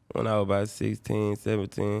 When I was about 16,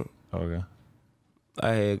 17, Okay. I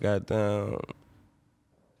had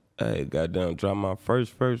goddamn dropped my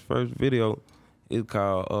first video. It's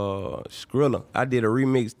called Skrilla. I did a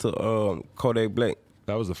remix to Kodak Black.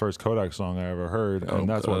 That was the first Kodak song I ever heard, and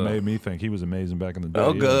that's what God. made me think he was amazing back in the day.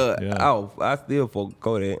 Oh, good. Yeah. Oh, I still fuck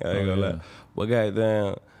Kodak. I ain't gonna yeah. lie. But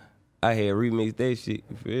goddamn, I had remixed that shit.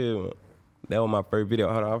 You feel me? That was my first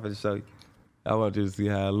video. Hold on, I'm finna show you. I want you to see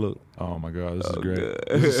how I look. Oh my God, this is great. God.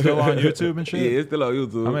 Is it still on YouTube and shit? Yeah, it's still on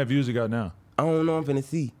YouTube. How many views you got now? I don't know. I'm finna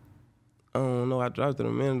see. I don't know. I dropped it a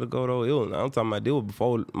minute ago though. I'm talking about this was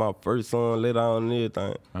before my first song, Later On and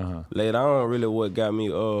everything. Later On really what got me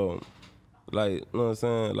like, you know what I'm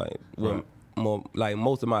saying? Like what more like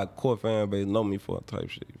most of my core fan base know me for type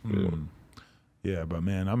shit. You feel me? Yeah, but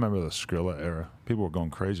man, I remember the Skrilla era. People were going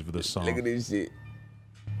crazy for this song. Look at this shit.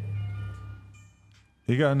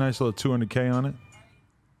 He got a nice little 200K on it.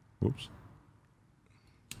 Whoops.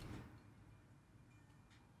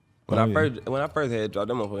 When Oh, I yeah. first had dropped,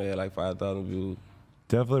 them motherfuckers had like 5,000 views.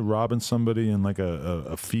 Definitely robbing somebody in like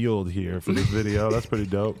a field here for this video. That's pretty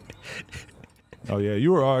dope. Oh yeah,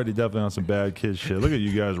 you were already definitely on some bad kid shit. Look at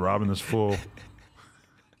you guys robbing this fool.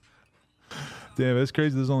 Damn, it's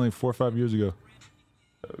crazy. This is only 4 or 5 years ago.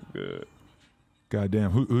 Oh, good. God damn.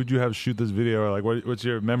 Who'd you have shoot this video? Or like, what's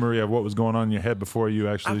your memory of what was going on in your head before you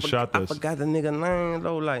actually shot this? I forgot the nigga name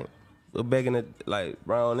though. Like, back in the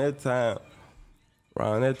around that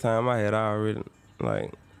time, I had already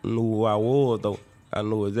like knew who I was though. I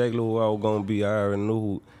knew exactly who I was gonna be. I already knew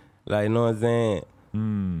who, like, you know what I'm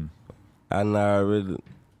saying? I not really, you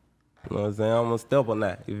know what I'm saying? I'm a step on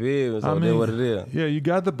that. You feel me? So that's what it is. Yeah, you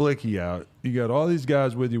got the blicky out. You got all these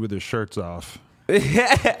guys with you with their shirts off.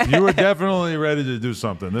 You were definitely ready to do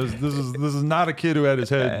something. This is not a kid who had his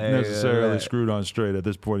head necessarily screwed on straight at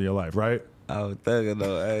this point in your life, right? I was thinking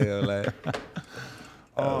though, I ain't gonna lie.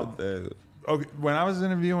 I was thinking. Okay, when I was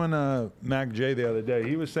interviewing Mac J the other day,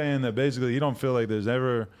 he was saying that basically he don't feel like there's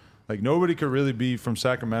ever like nobody could really be from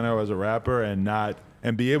Sacramento as a rapper and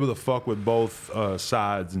be able to fuck with both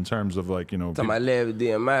sides in terms of like, you know, To my left,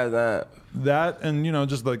 DMI, that and, you know,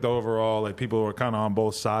 just like the overall, like people were kind of on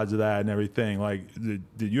both sides of that and everything. Like,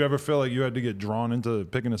 did you ever feel like you had to get drawn into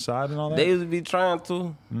picking a side and all that? they used to be trying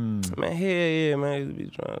to. Man, hell yeah, man, they used to be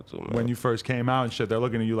trying to, man. When you first came out and shit, they're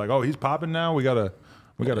looking at you like, oh, he's popping now. We gotta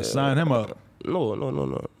sign him up. No,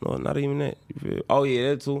 not even that. You feel? Oh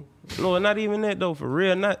yeah, that too. No, not even that though. For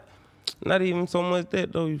real, not even so much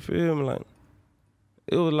that though. You feel me? Like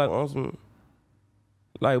it was like on some,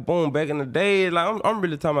 like boom. Back in the day, like I'm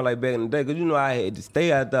really talking about like back in the day, cause you know I had to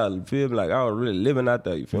stay out there. You feel me? Like I was really living out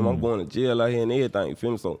there. You feel me? I'm going to jail out here and everything. You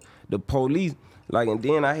feel me? So the police, like, and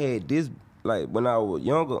then I had this, like when I was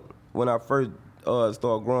younger, when I first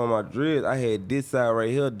started growing my dreads, I had this side right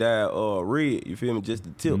here dyed red, you feel me? Just the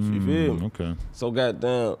tips, you feel me? Okay. So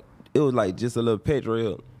goddamn, it was like just a little patch right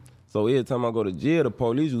here. So every time I go to jail, the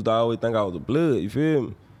police used to always think I was a blood, you feel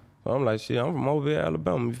me? So I'm like, shit, I'm from over here,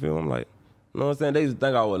 Alabama, you feel me? I'm like, you know what I'm saying? They used to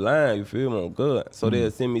think I was lying, you feel me? On God. So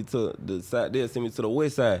they'll send me to the side, they'll send me to the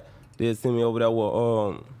west side. They'll send me over there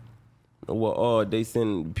where they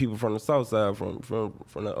send people from the south side, from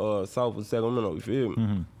the south of Sacramento, you feel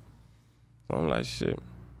me? So I'm like, shit.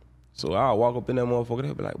 So I'll walk up in that motherfucker,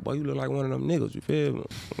 they'll be like, boy, you look like one of them niggas, you feel me?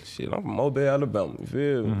 Shit, I'm from Mobile, Alabama, you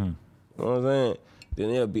feel me? You know what I'm saying? Then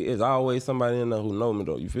it's always somebody in there who know me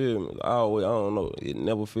though, you feel me? I don't know, it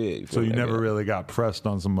never failed. So you never really got pressed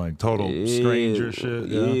on some like total stranger shit?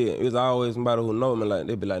 Yeah, it's always somebody who know me, like,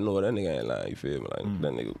 they be like, no, that nigga ain't lying, you feel me? Like,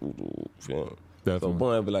 that nigga, you feel me? Definitely. So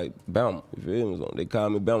boy, be like, Bama, you feel me? So they call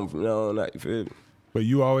me Bama from now on out, you feel me? But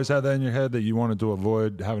you always had that in your head that you wanted to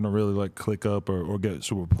avoid having to really like click up or get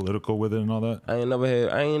super political with it and all that? I ain't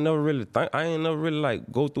never really like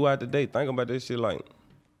go throughout the day thinking about that shit like,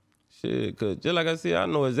 shit, cause just like I said, I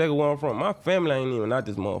know exactly where I'm from. My family ain't even out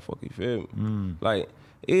this motherfucker, you feel me? Like,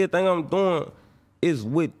 everything I'm doing is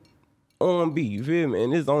with R&B, you feel me?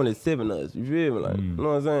 And it's only 7 of us, you feel me? Like, you know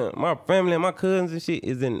what I'm saying? My family and my cousins and shit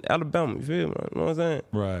is in Alabama, you feel me? Like, you know what I'm saying?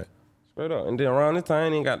 Right. Straight up. And then around this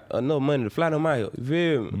time, I ain't got enough money to fly them out here, you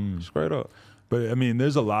feel me? Straight up. But I mean,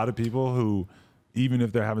 there's a lot of people who, even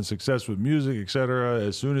if they're having success with music, et cetera,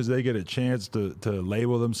 as soon as they get a chance to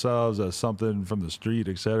label themselves as something from the street,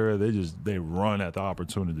 et cetera, they run at the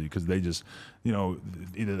opportunity because they just, you know,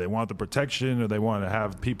 either they want the protection or they want to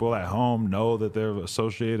have people at home know that they're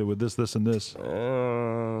associated with this, and this.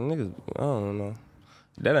 Niggas, I don't know.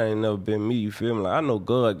 That ain't never been me, you feel me? Like, I know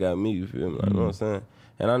God got me, you feel me? Like, you know what I'm saying?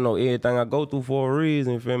 And I know everything I go through for a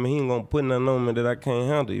reason, you feel me? He ain't gonna put nothing on me that I can't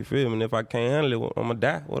handle, you feel me? And if I can't handle it, I'm gonna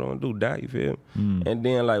die. What I'm gonna do, die, you feel me? And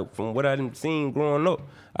then, like, from what I done seen growing up,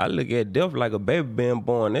 I look at death like a baby being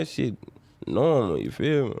born. That shit normal, you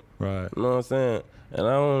feel me? Right. You know what I'm saying? And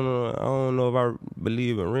I don't know if I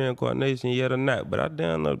believe in reincarnation yet or not, but I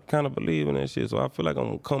damn kind of believe in that shit. So I feel like I'm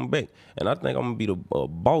gonna come back, and I think I'm gonna be the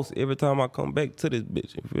boss every time I come back to this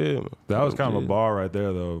bitch. You feel me? That was kind of a bar right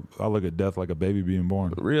there, though. I look at death like a baby being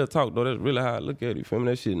born. Real talk, though. That's really how I look at it. You feel me?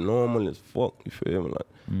 That shit normal as fuck. You feel me? Like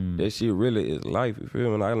that shit really is life. You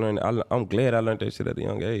feel me? I'm glad I learned that shit at a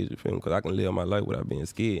young age. You feel me? Because I can live my life without being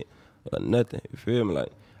scared or nothing. You feel me?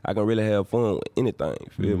 Like, I can really have fun with anything, you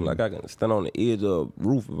feel me? Like, I can stand on the edge of a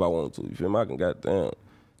roof if I want to, you feel me? I can goddamn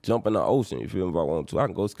jump in the ocean, you feel me, if I want to. I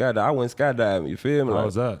can go skydive. I went skydiving, you feel me? How like,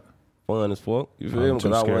 was that? Fun as fuck, you feel me? Because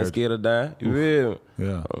I wasn't scared to die, you feel me?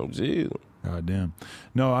 Yeah. Oh, Jesus. God damn.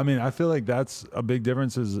 No, I mean, I feel like that's a big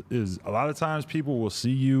difference is a lot of times people will see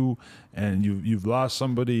you and you've lost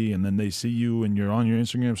somebody and then they see you and you're on your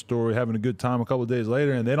Instagram story having a good time a couple of days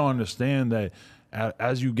later and they don't understand that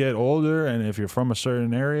as you get older and if you're from a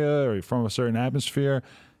certain area or you're from a certain atmosphere,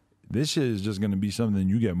 this shit is just going to be something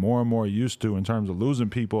you get more and more used to in terms of losing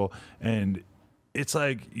people. And it's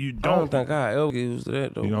like I don't think I ever get used to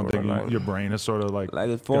that though. You don't think like, your brain is sort of like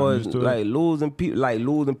as far as like losing people I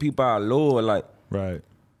love, like right.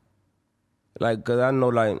 Like, cause I know,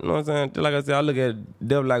 like, you know what I'm saying? Just like I said, I look at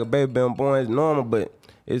death like a baby being born. It's normal, but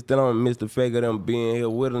it still don't miss the fact of them being here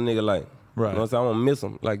with a nigga, like. Right. You know what I'm saying? I won't miss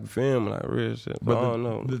them. Like, you feel me? Like, real shit. But I don't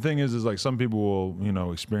know. The thing is like some people will, you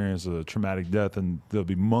know, experience a traumatic death and there'll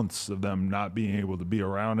be months of them not being able to be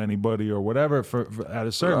around anybody or whatever. For at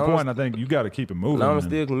a certain point, I think you got to keep it moving. Now I'm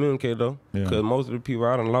still communicate though, Yeah. cause most of the people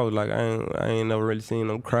I done lost, like I ain't never really seen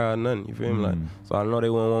them cry or nothing. You feel me? Like, so I know they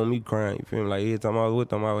wouldn't want me crying. You feel me? Like every time I was with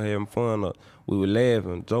them, I was having fun. We were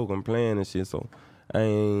laughing, joking, playing and shit. So I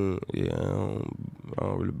don't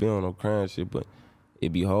really be on no crying shit, but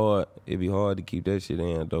it be hard. It be hard to keep that shit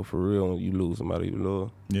in though, for real. When you lose somebody you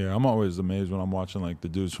love. Yeah, I'm always amazed when I'm watching like the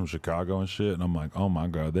dudes from Chicago and shit, and I'm like, oh my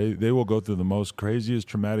God, they will go through the most craziest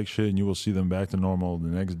traumatic shit, and you will see them back to normal the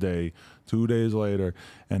next day, 2 days later,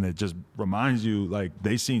 and it just reminds you like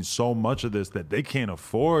they seen so much of this that they can't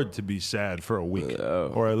afford to be sad for a week,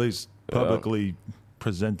 or at least publicly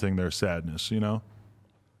presenting their sadness, you know?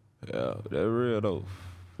 Yeah, that's real though.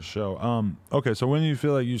 For sure. Okay, so when do you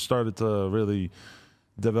feel like you started to really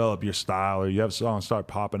develop your style, or you have songs start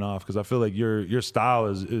popping off? Because I feel like your style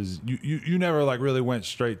is you never like really went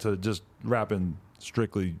straight to just rapping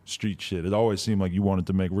strictly street shit. It always seemed like you wanted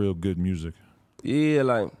to make real good music. Yeah,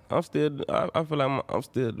 like I feel like I'm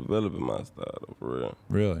still developing my style though, for real.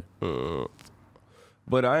 Really?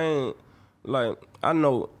 But I ain't like, I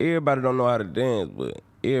know everybody don't know how to dance, but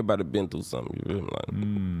everybody been through something. You feel me? Like,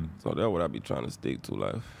 so that's what I be trying to stick to.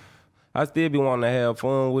 Like, I still be wanting to have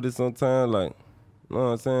fun with it sometimes. Like, you know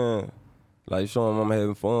what I'm saying? Like showing them I'm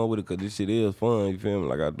having fun with it, cause this shit is fun. You feel me?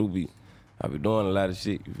 Like I be doing a lot of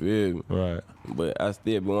shit. You feel me? Right. But I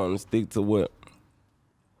still be wanting to stick to what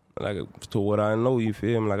I know. You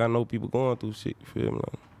feel me? Like I know people going through shit. You feel me?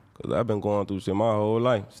 Like, cause I've been going through shit my whole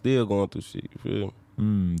life. Still going through shit. You feel me?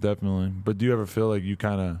 Definitely. But do you ever feel like you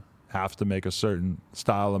kind of have to make a certain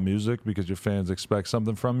style of music because your fans expect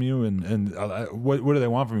something from you? And what do they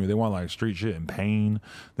want from you? They want like street shit and pain.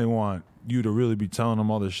 They want you to really be telling them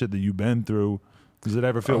all the shit that you've been through. Does it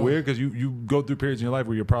ever feel weird? Because you go through periods in your life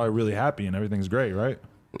where you're probably really happy and everything's great, right?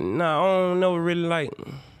 Nah, I don't never really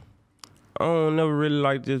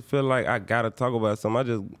like just feel like I gotta talk about something. I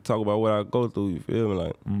just talk about what I go through, you feel me?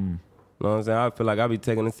 Like, you know what I'm saying? I feel like I be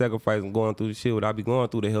taking the sacrifice and going through the shit what I be going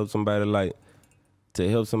through to help somebody, like, to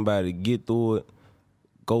help somebody get through it,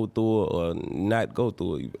 go through it, or not go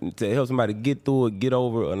through it. To help somebody get through it, get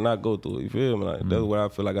over it, or not go through it, you feel me? Like, that's what I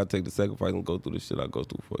feel like I take the sacrifice and go through the shit I go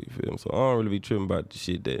through for, you feel me? So I don't really be tripping about the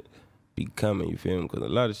shit that be coming, you feel me? Because a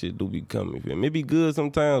lot of shit do be coming, you feel me? It be good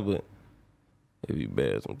sometimes, but it be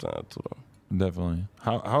bad sometimes too, though. Definitely.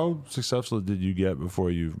 How successful did you get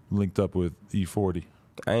before you linked up with E40?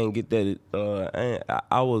 I ain't get that.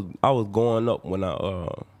 I was going up when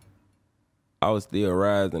I was still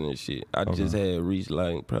rising and shit. I just had reached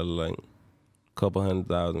like probably like a couple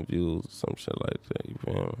 100,000 views or some shit like that. You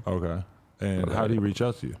feel me? Okay. And how did he reach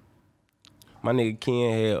out to you? My nigga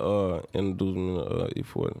Ken had introduced me to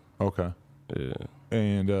E40. Okay. Yeah.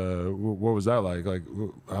 And what was that like? Like,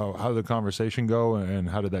 how did the conversation go, and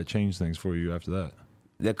how did that change things for you after that?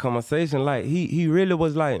 That conversation, like he really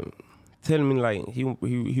was like telling me like he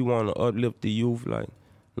want to uplift the youth, like,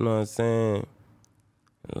 you know what I'm saying?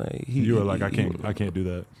 Like you were like, I can't do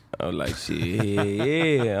that. I was like, shit,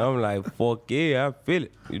 yeah. I'm like, fuck yeah, I feel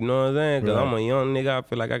it. You know what I'm saying? Cause I'm a young nigga. I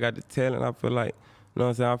feel like I got the talent. I feel like, you know what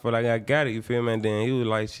I'm saying? I feel like I got it. You feel me? And then he was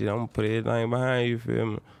like, shit, I'm gonna put everything behind you. You feel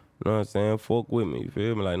me? You know what I'm saying? Fuck with me, you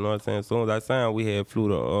feel me? Like, you know what I'm saying? As soon as I signed, we had flew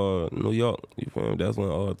to New York, you feel me? That's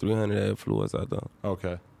when 300 had flew us out there.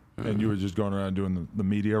 Okay. And you were just going around doing the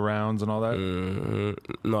media rounds and all that?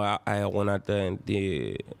 No, I went out there and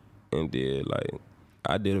did like,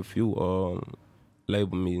 I did a few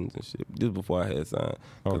label meetings and shit. This before I had signed.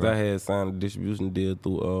 Because I had signed a distribution deal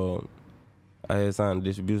through,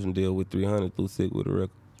 with 300 through Sick with a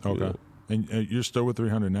record. Okay. Yeah. And you're still with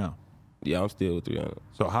 300 now? Yeah, I'm still with 300.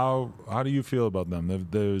 So how do you feel about them?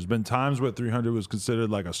 There's been times where 300 was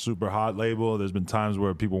considered like a super hot label. There's been times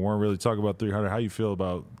where people weren't really talking about 300. How you feel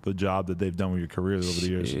about the job that they've done with your career over the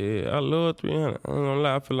years? Yeah, I love 300. I ain't gonna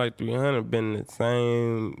lie. I feel like 300 been the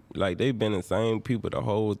same. Like they been the same people the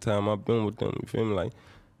whole time I've been with them. You feel me? Like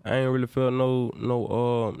I ain't really felt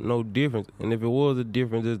no difference. And if it was a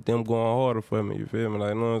difference, it's them going harder for me. You feel me?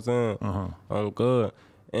 Like, you know what I'm saying? I'm good.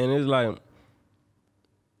 And it's like,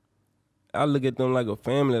 I look at them like a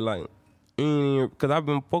family, like, because I've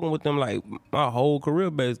been fucking with them like my whole career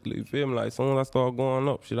basically, you feel me? Like, as soon as I started going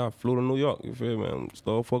up, shit, I flew to New York, you feel me? And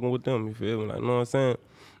started fucking with them, you feel me? Like, you know what I'm saying?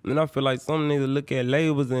 And I feel like some niggas look at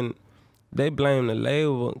labels and they blame the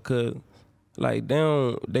label because, like,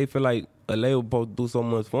 they feel like a label supposed to do so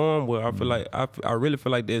much for them, where I feel like, I really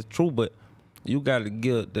feel like that's true, but you got to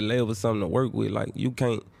give the label something to work with. Like, you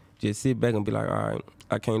can't just sit back and be like, all right,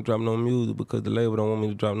 I can't drop no music because the label don't want me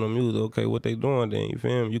to drop no music. Okay, what they doing then? You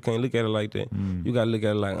feel me? You can't look at it like that. You gotta look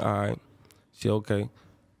at it like, all right, shit, okay.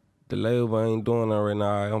 The label ain't doing that right now.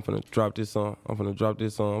 All right, I'm finna drop this song. I'm finna drop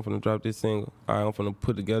this song. I'm finna drop this single. All right, I'm finna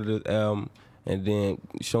put together this album and then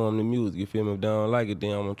show them the music. You feel me? If they don't like it,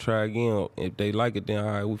 then I'm gonna try again. If they like it, then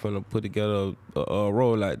all right, we finna put together a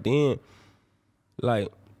roll. Like then, like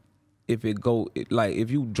if it go, like if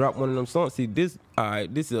you drop one of them songs, see this. All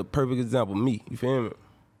right, this is a perfect example. Me, you feel me?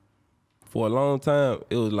 For a long time,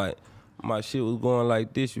 it was like my shit was going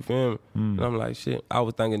like this. You feel me? And I'm like, shit. I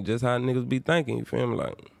was thinking just how niggas be thinking. You feel me?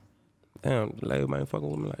 Like, damn, the label ain't fucking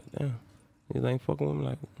with me. Like, damn, niggas ain't fucking with me.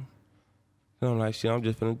 Like, and I'm like, shit, I'm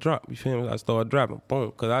just finna drop. You feel me? I started dropping,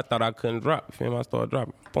 boom, cause I thought I couldn't drop. You feel me? I started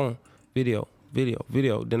dropping, boom, video.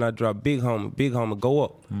 Then I dropped Big Homie, go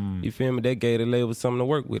up. You feel me? That gave the label something to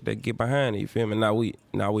work with. They get behind it. You feel me? Now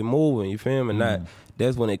we moving. You feel me? Now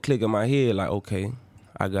that's when it click in my head. Like, okay,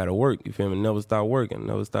 I gotta work. You feel me? Never stop working.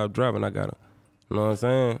 Never stop dropping. I gotta. You know what I'm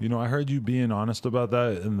saying? You know, I heard you being honest about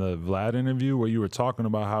that in the Vlad interview where you were talking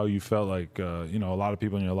about how you felt like, you know, a lot of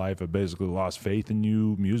people in your life have basically lost faith in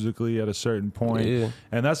you musically at a certain point. Yeah.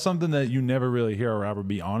 And that's something that you never really hear a rapper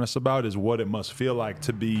be honest about, is what it must feel like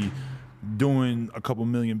to be doing a couple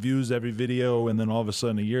million views every video and then all of a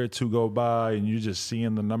sudden a year or two go by and you're just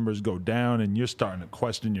seeing the numbers go down and you're starting to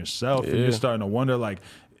question yourself and you're starting to wonder, like,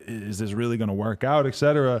 is this really going to work out,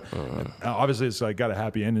 etc. Obviously, it's like got a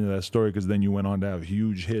happy ending to that story because then you went on to have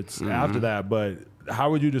huge hits after that. But how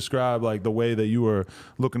would you describe like the way that you were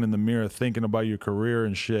looking in the mirror, thinking about your career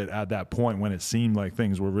and shit at that point when it seemed like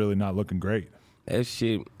things were really not looking great? That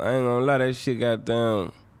shit, I ain't gonna lie, that shit got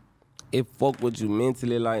down. It fucked with you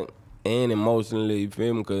mentally, like, and emotionally. You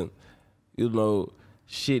feel me? Cause you know,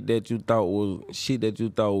 shit that you thought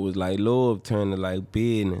was like love turned to like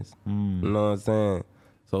business. You know what I'm saying?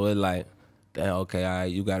 So it's like, damn, okay, all right,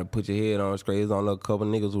 you gotta put your head on straight. It's only a couple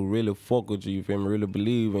niggas who really fuck with you feel me, really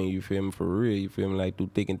believe in you, you feel me, for real, you feel me, like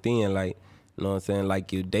through thick and thin, like, you know what I'm saying,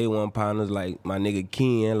 like your day one partners, like my nigga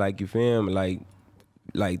Ken, like, you feel me,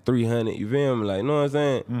 like 300, you feel me, like, you know what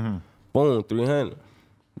I'm saying? Boom, 300.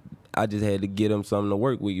 I just had to get them something to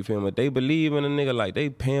work with, you feel me? But they believe in a nigga, like, they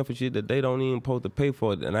paying for shit that they don't even supposed to pay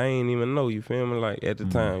for it, and I ain't even know, you feel me, like, at the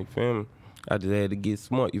time, you feel me? I just had to get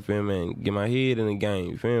smart, you feel me, and get my head in the game,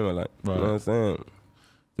 you feel me, like, you know what I'm saying?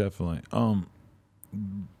 Definitely.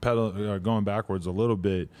 Going backwards a little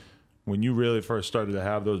bit, when you really first started to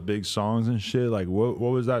have those big songs and shit, like, what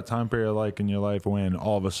was that time period like in your life when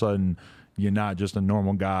all of a sudden you're not just a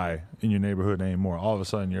normal guy in your neighborhood anymore? All of a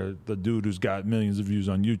sudden you're the dude who's got millions of views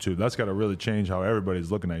on YouTube. That's got to really change how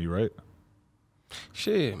everybody's looking at you, right?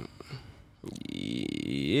 Shit.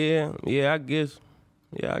 Yeah, I guess.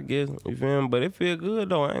 Yeah, I guess, you feel me? But it feel good,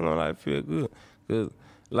 though. I ain't gonna lie, it feel good. Because,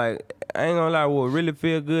 like, I ain't gonna lie, what really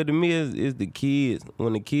feel good to me is the kids.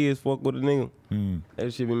 When the kids fuck with a nigga,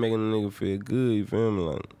 that shit be making a nigga feel good, you feel me?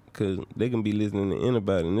 Like, because they can be listening to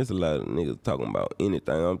anybody, and there's a lot of niggas talking about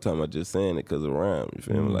anything. I'm talking about just saying it because of rhyme, you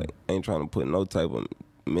feel me? Like, ain't trying to put no type of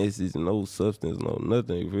message, no substance, no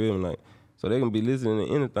nothing, you feel me? Like, so they can be listening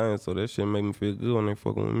to anything, so that shit make me feel good when they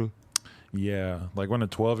fucking with me. Yeah, like when a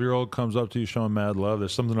 12-year-old comes up to you showing mad love,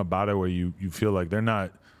 there's something about it where you feel like they're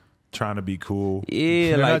not trying to be cool.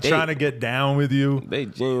 Yeah, they're like not trying to get down with you. They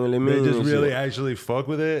genuinely mean They just really shit. actually fuck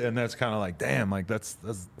with it, and that's kind of like, damn, like that's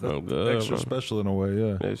Oh, God, extra bro. special in a way.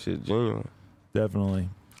 Yeah, That shit genuine. definitely.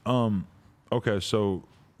 Okay, so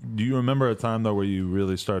do you remember a time though where you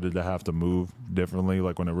really started to have to move differently,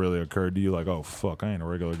 like when it really occurred to you, like, oh fuck, I ain't a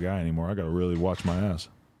regular guy anymore. I gotta really watch my ass.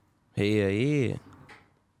 Hell yeah.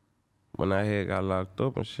 When I had got locked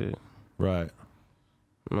up and shit. Right.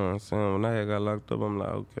 You know what I'm saying? When I had got locked up, I'm like,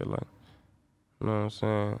 okay, like, you know what I'm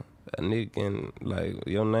saying? A nigga can, like,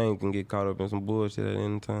 your name can get caught up in some bullshit at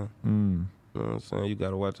any time. You know what I'm saying? You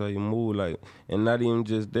gotta watch how you move, like, and not even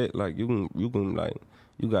just that, like, you can, like,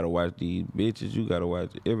 you gotta watch these bitches, you gotta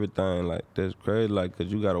watch everything, like, that's crazy, like,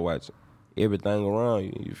 cause you gotta watch everything around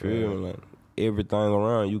you, you feel me? Like, everything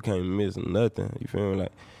around you can't miss nothing, you feel me?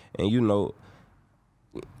 Like, and you know,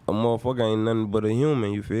 a motherfucker ain't nothing but a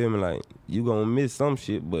human, you feel me? Like, you gonna miss some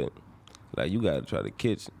shit, but, like, you gotta try to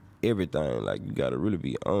catch everything. Like, you gotta really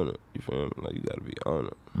be on it, you feel me? Like, you gotta be on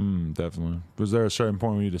it. Definitely. Was there a certain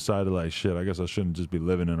point when you decided, like, shit, I guess I shouldn't just be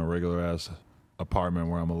living in a regular-ass apartment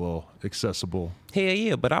where I'm a little accessible? Hell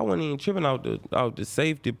yeah, but I wasn't even tripping out the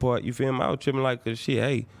safety part, you feel me? I was tripping like, cause shit,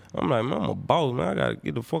 hey, I'm like, man, I'm a boss, man. I gotta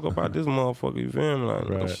get the fuck up out this motherfucker, you feel me? Like,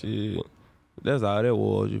 Right. shit. That's all that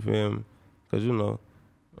was, you feel me? Cause, you know,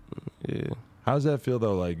 yeah. How does that feel,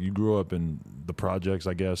 though? Like, you grew up in the projects,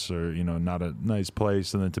 I guess, or, you know, not a nice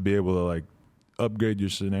place, and then to be able to, like, upgrade your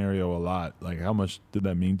scenario a lot. Like, how much did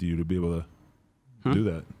that mean to you to be able to do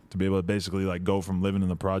that? To be able to basically like go from living in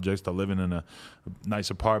the projects to living in a nice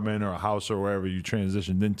apartment or a house or wherever you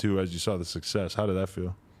transitioned into as you saw the success. How did that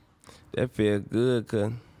feel? That feel good,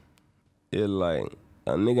 cause it's like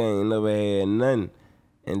a nigga ain't never had nothing,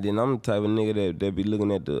 and then I'm the type of nigga that be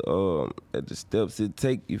looking at the steps it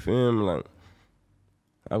take. You feel me? Like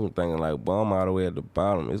I was thinking like, boy, I'm all the way at the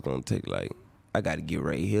bottom. It's gonna take like I gotta get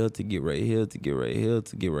right here to get right here to get right here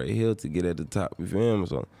to get right here to get at the top. You feel me?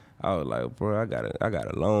 So I was like, bro, I got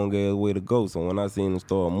a long ass way to go. So when I seen them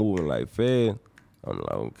start moving like fast, I'm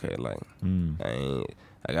like, okay, like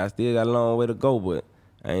I still got a long way to go, but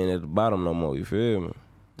I ain't at the bottom no more. You feel me?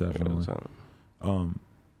 Definitely.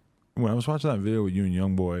 When I was watching that video with you and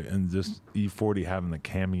Youngboy and just E40 having the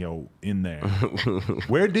cameo in there,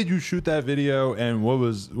 where did you shoot that video and what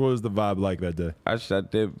was the vibe like that day? I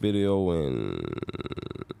shot that video in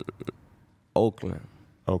Oakland.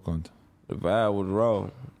 The vibe was raw.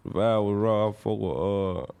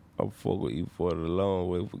 I fuck with E40 a long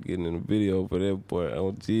way for getting in the video for that part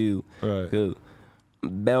on chill. Right. Cause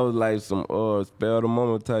that was like some spell of the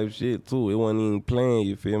moment type shit too. It wasn't even playing,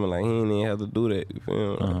 you feel me? Like he didn't even have to do that, you feel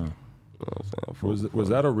me? Like, you know what I'm saying? Was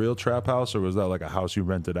that a real trap house or was that like a house you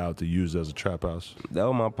rented out to use as a trap house? That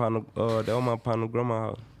was my partner grandma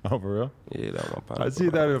house. Oh, for real? Yeah, that was my partner. I see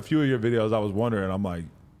that in a few of your videos. I was wondering, I'm like,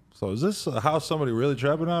 so is this a house somebody really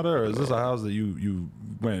trapping out of, or is this a house that you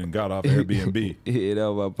went and got off Airbnb? Yeah,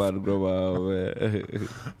 that was my partner grandma house, man.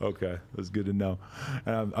 Okay, that's good to know.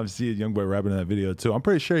 And I'm seeing Youngboy rapping in that video too. I'm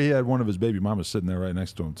pretty sure he had one of his baby mamas sitting there right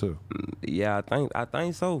next to him too. Yeah, I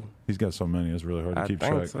think so. He's got so many; it's really hard to keep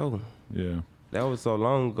track. I think so. Yeah, that was so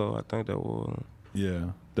long ago. I think that was.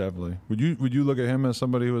 Yeah, definitely. Would you look at him as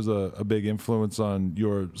somebody who was a big influence on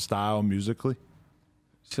your style musically?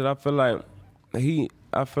 Shit, I feel like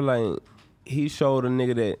he showed a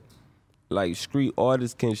nigga that like street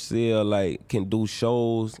artists can do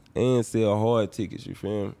shows and sell hard tickets, you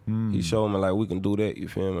feel me? He showed me like we can do that, you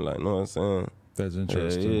feel me? Like, know what I'm saying? That's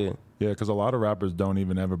interesting. Yeah, because a lot of rappers don't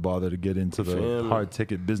even ever bother to get into the hard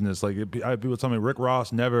ticket business. Like people tell me Rick Ross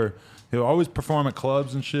he'll always perform at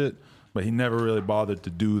clubs and shit, but he never really bothered to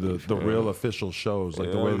do the real official shows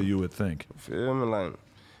like the way that you would think. Feel me? Like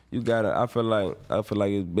you gotta. I feel like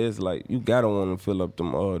it's best. Like you gotta want to fill up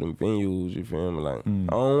them venues. You feel me? Like I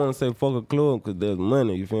don't want to say fuck a club because there's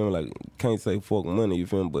money. You feel me? Like can't say fuck money. You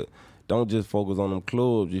feel me? But don't just focus on them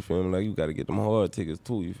clubs. You feel me? Like you gotta get them hard tickets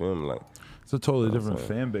too. You feel me? Like it's a totally different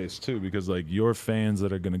fan base too, because like your fans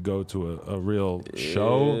that are gonna go to a real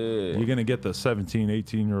show, you're gonna get the 17,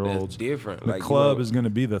 18-year-olds. That's different. The club is gonna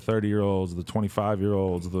be the 30-year-olds, the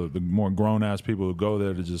 25-year-olds, the more grown-ass people who go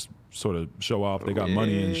there to just sort of show off they got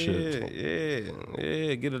money and shit.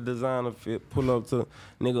 Yeah. Get a designer fit, pull up to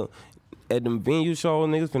nigga. At them venue shows,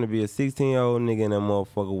 niggas finna be a 16-year-old nigga and that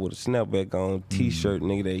motherfucker with a snapback on, t-shirt,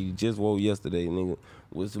 nigga that you just wore yesterday, nigga,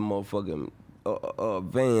 with some motherfucking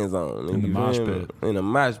Vans on. In the mosh pit. In the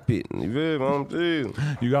mosh pit. You feel me? I'm telling you.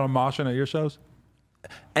 You got them moshing at your shows?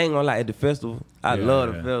 I ain't gonna lie, at the festival, I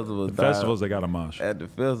love the festivals. The festivals, they got a mosh. At the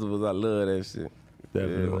festivals, I love that shit.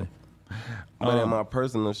 Definitely. Yeah. But at my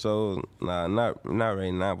personal shows, nah, not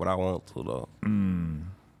right now, but I want to though.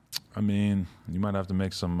 I mean, you might have to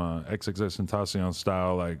make some XXXTentacion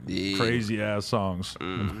style, like crazy ass songs. You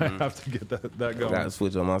might have to get that going. I gotta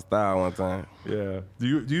switch on my style one time. Yeah. Do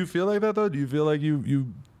you feel like that though? Do you feel like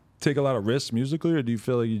you take a lot of risks musically, or do you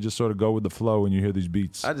feel like you just sort of go with the flow when you hear these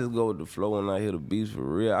beats? I just go with the flow when I hear the beats for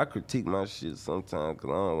real. I critique my shit sometimes because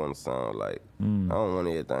I don't want to sound like I don't want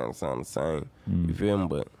everything to sound the same. You feel me?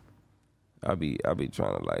 But I be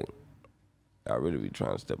trying to like I really be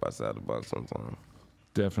trying to step outside the box sometimes.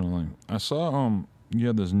 Definitely. I saw you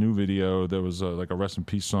had this new video. There was like a rest in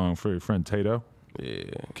peace song for your friend Tato. Yeah.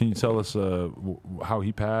 Can you tell us how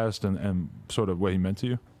he passed and sort of what he meant to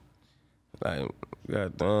you? Like,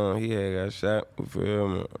 goddamn, he had got shot. You feel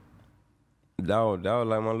me? That was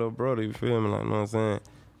like my little brother. You feel me? Like, you know what I'm saying?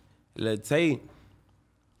 Lil Tay,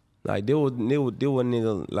 like there was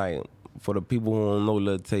nigga like for the people who don't know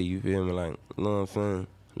Lil Tay. You feel me? Like, you know what I'm saying?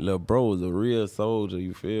 Lil bro was a real soldier.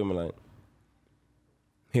 You feel me? Like.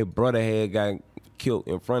 His brother had got killed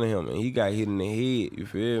in front of him, and he got hit in the head, you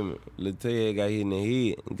feel me? Lil Tay had got hit in the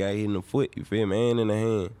head, and got hit in the foot, you feel me? And in the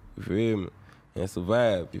hand, you feel me? And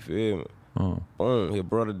survived, you feel me? Boom, his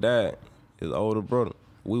brother died, his older brother,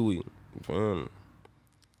 Wee Wee, you feel me?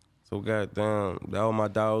 So goddamn, that was my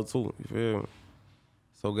dog too, you feel me?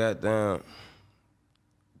 So goddamn,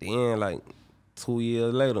 then like 2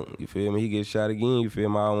 years later, you feel me? He get shot again, you feel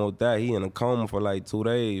me? I almost died. He in a coma for like 2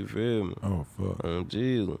 days, you feel me? Oh, fuck.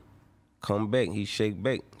 Jesus. come back, he shake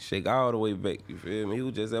all the way back, you feel me? He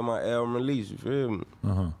was just at my album release, you feel me?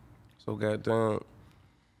 So goddamn,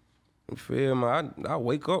 you feel me? I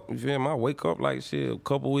wake up, you feel me? I wake up like shit a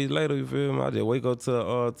couple weeks later, you feel me? I just wake up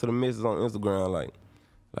to the message on Instagram,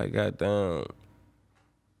 like goddamn.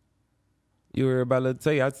 You heard about Lil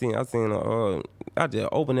Tay? I seen I just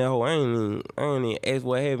opened that hole. I ain't even ask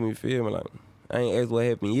what happened, you feel me? Like, I ain't asked what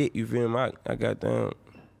happened yet, you feel me? I got down.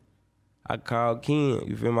 I called Ken,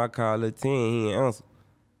 you feel me? I called Lil 10, he ain't answer.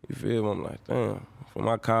 You feel me? I'm like, damn. From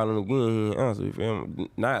I call him again, he ain't answer, you feel me?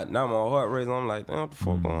 Now my heart racing, I'm like, damn, what the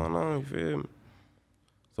fuck going on, you feel me?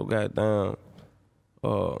 So goddamn,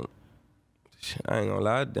 I ain't gonna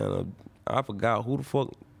lie, damn, I forgot who the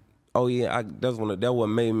fuck. Oh yeah, that's what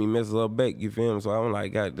made me mess her back, you feel me? So I'm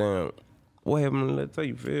like, goddamn, what happened to Lil Tay,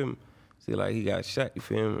 you feel me? See, like, he got shot, you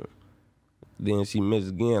feel me? Then she messed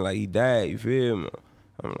again, like he died, you feel me?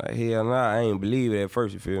 I'm like, hell nah, I ain't believe it at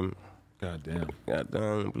first, you feel me? Goddamn, I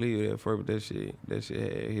didn't believe it at first, but that shit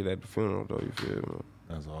had hit at the funeral though, you feel me?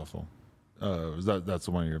 that's awful. That's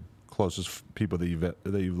one of your closest people that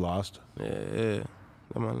you've lost? Yeah.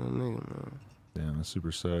 That's my little nigga, man. Damn, that's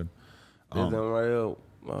super sad. That's them right up.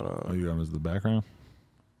 Oh, you got him as the background?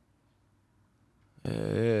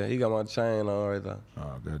 Yeah, he got my chain on right there.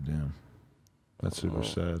 Oh, goddamn. That's super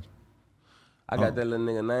sad. I got that little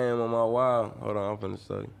nigga name on my wall. Hold on, I'm finna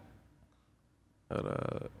show you.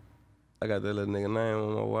 I got that little nigga name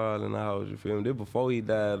on my wall in the house, you feel me? This before he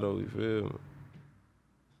died though, you feel me?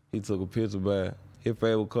 He took a picture by his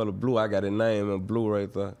favorite color blue. I got his name in blue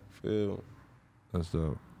right there, you feel me? That's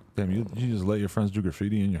dope. Damn, you just let your friends do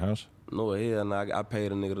graffiti in your house? No, hell no, I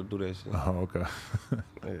paid a nigga to do that shit. Oh, okay.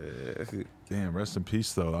 Yeah. Damn, rest in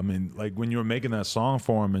peace, though. I mean, like, when you were making that song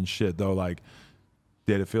for him and shit, though, like,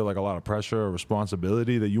 did it feel like a lot of pressure or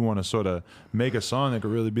responsibility that you want to sort of make a song that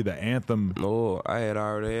could really be the anthem? No, I had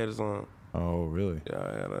already had a song. Oh, really?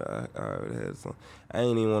 Yeah, I already had a song. I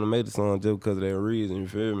ain't even want to make the song just because of that reason, you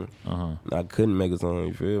feel me? I couldn't make a song,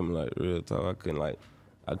 you feel me? Like, real talk,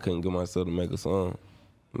 I couldn't get myself to make a song.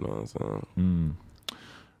 You know what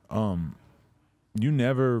I'm saying? You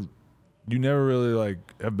never really, like,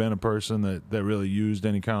 have been a person that really used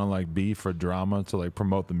any kind of, like, beef or drama to, like,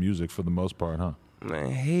 promote the music for the most part, huh?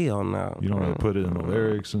 Man, hell no. You don't really put it in the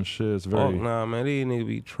lyrics and shit. It's very... Oh, nah, man, these niggas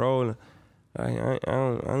be trolling. I ain't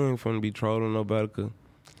finna be trolling nobody, cause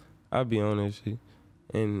I be on that shit.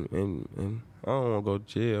 And I don't wanna go to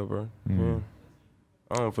jail, bro. Yeah.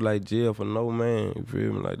 I don't feel like jail for no man, you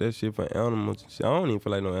feel me? Like, that shit for animals and shit. I don't even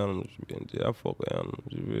feel like no animals should be in jail. I fuck with animals,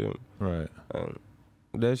 you feel me? Right.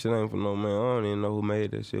 That shit ain't for no man. I don't even know who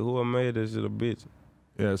made that shit. Whoever made that shit a bitch.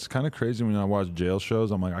 Yeah, it's kind of crazy when I watch jail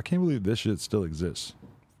shows. I'm like, I can't believe this shit still exists.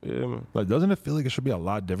 Yeah, man. Like, doesn't it feel like it should be a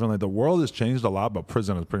lot different? Like, the world has changed a lot, but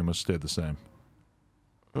prison has pretty much stayed the same.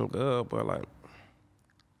 Oh, God, but like,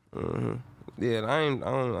 yeah, I ain't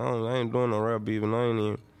doing no rap beef, and I ain't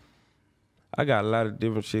even. I got a lot of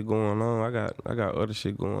different shit going on. I got other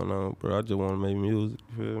shit going on, bro. I just want to make music.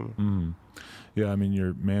 You feel me? Yeah, I mean,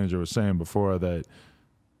 your manager was saying before that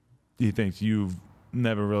he thinks you've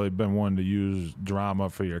never really been one to use drama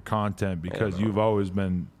for your content because you've always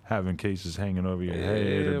been having cases hanging over your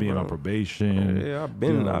head or being on probation. Yeah, I've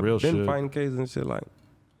been shit. fighting cases and shit, like,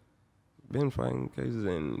 been fighting cases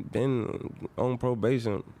and been on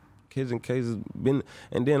probation, kids and cases,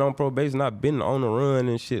 and then on probation, I've been on the run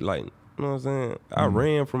and shit, like, you know what I'm saying? I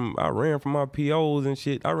ran from my POs and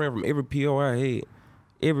shit. I ran from every PO I had.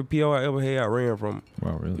 Every PO I ever had, I ran from.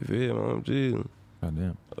 Wow, really? You feel me? I'm just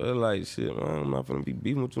goddamn. Like, shit, man, I'm not finna be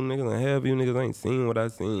beefing with you niggas, and half you niggas ain't seen what I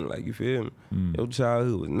seen. Like, you feel me? Your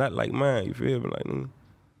childhood was not like mine. You feel me? Like,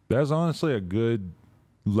 That's honestly a good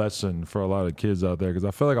lesson for a lot of kids out there, because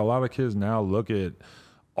I feel like a lot of kids now look at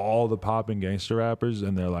all the popping gangster rappers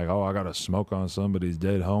and they're like, oh, I gotta smoke on somebody's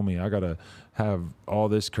dead homie. I gotta have all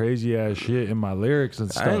this crazy ass shit in my lyrics and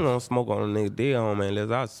stuff. I ain't gonna smoke on a nigga dead homie unless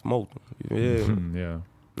I smoked him. You feel me? Yeah.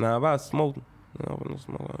 Now, if I smoked him, I'm gonna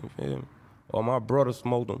smoke on him. You feel me? Or my brother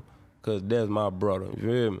smoked him, cause that's my brother. You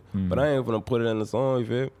feel me? But I ain't gonna put it in the song. You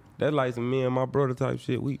feel me? That's like some me and my brother type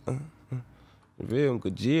shit. You feel me?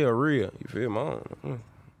 Cause jail real. You feel me? I don't know.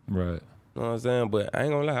 Right. You know what I'm saying? But I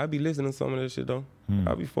ain't gonna lie, I be listening to some of that shit though.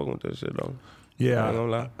 I be fucking with that shit though. Yeah, I ain't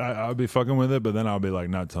gonna lie. I'll be fucking with it, but then I'll be like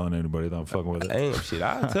not telling anybody that I'm fucking with it. Ain't shit.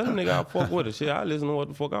 I tell a nigga I fuck with it. Shit, I listen to what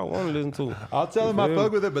the fuck I want to listen to. I'll tell him I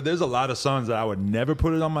fuck with it, but there's a lot of songs that I would never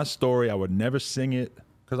put it on my story. I would never sing it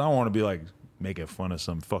because I don't want to be like making fun of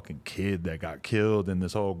some fucking kid that got killed in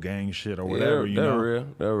this whole gang shit or whatever. Yeah, you know,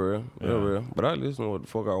 they're real. But I listen to what the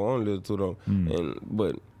fuck I want to listen to though.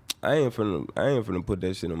 But I ain't finna put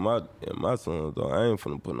that shit in my songs though. I ain't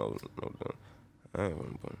finna put no I ain't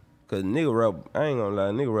finna put. Cause nigga rap, I ain't gonna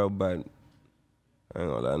lie, nigga rap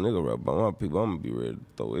about my people. I'm gonna be ready to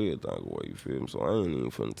throw everything away, you feel me? So I ain't even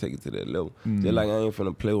finna take it to that level. Just like I ain't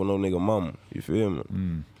finna play with no nigga mama, you feel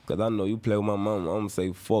me? Cause I know you play with my mama, I'm gonna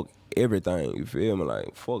say fuck everything, you feel me?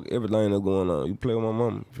 Like, fuck everything that's going on. You play with my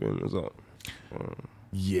mama, you feel me? So,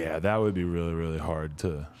 yeah, that would be really, really hard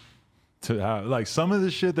to have. Like, some of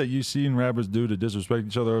the shit that you seen rappers do to disrespect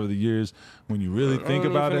each other over the years, when you really think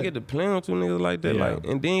about it. I get to playing with two niggas like that, Yeah. like,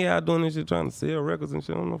 and then y'all doing this shit trying to sell records and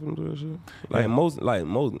shit. I don't know if I'm doing that shit.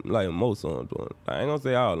 Like most songs doing it. Like, I ain't gonna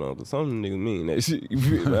say all of them, cause some of them niggas mean that shit. You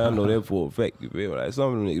feel me? I know that for a fact. You feel me? Like,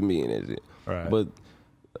 some of them niggas mean that shit. Right. But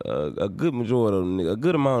a good majority of them niggas, a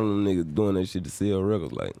good amount of them niggas doing that shit to sell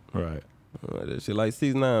records, like. Right. That shit like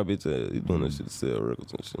 6ix9ine, bitch. He doing that shit to sell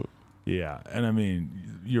records and shit. Yeah, and I mean,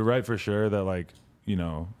 you're right for sure that, like, you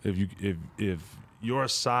know, if your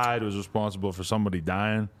side was responsible for somebody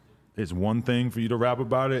dying, it's one thing for you to rap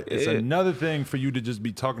about it. It's another thing for you to just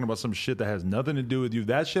be talking about some shit that has nothing to do with you.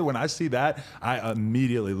 That shit, when I see that, I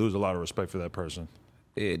immediately lose a lot of respect for that person.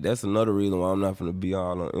 Yeah, that's another reason why I'm not finna be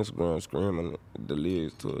all on Instagram screaming the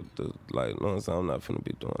lyrics to like, you know what I'm saying? I'm not finna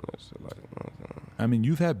be doing that shit. Like, you know what I'm saying? I mean,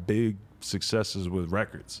 you've had big successes with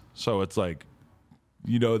records, so it's like,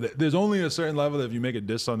 you know, there's only a certain level that if you make a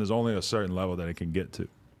diss song, there's only a certain level that it can get to,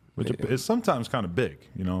 which is sometimes kind of big.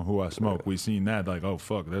 You know, Who I Smoke, we've seen that, like, oh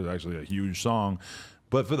fuck, there's actually a huge song.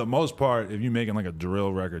 But for the most part, if you're making like a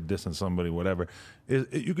drill record, dissing somebody, whatever,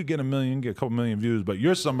 you could get a million, get a couple million views, but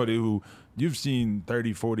you're somebody who you've seen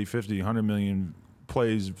 30, 40, 50, 100 million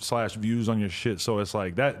plays / views on your shit. So it's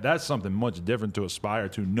like that's something much different to aspire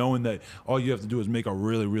to, knowing that all you have to do is make a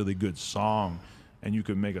really, really good song and you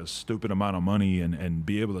could make a stupid amount of money and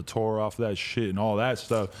be able to tour off that shit and all that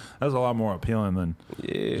stuff. That's a lot more appealing than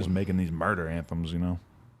just making these murder anthems, you know?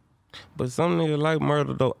 But some niggas like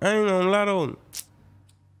murder, though. I ain't gonna lie, though.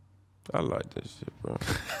 I like that shit, bro.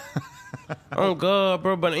 Oh God,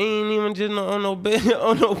 bro, but it ain't even just on no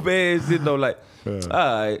bad shit though. Like,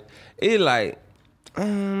 alright, it like, I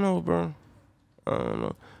don't know, bro. I don't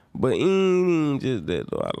know, but it ain't just that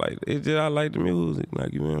though. I like it. It's just I like the music.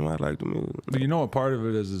 Like, you know, I like the music. But you know what part of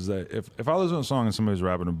it is that if I listen to a song and somebody's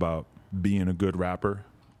rapping about being a good rapper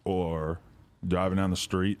or driving down the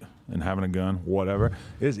street and having a gun, whatever,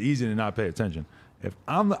 it's easy to not pay attention. If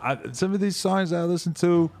some of these songs that I listen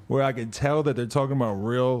to where I can tell that they're talking about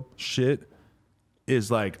real shit,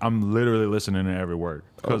 is like I'm literally listening to every word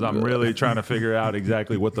because I'm really trying to figure out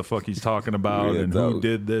exactly what the fuck he's talking about and who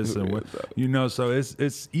did this and what, you know. So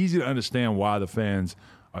it's easy to understand why the fans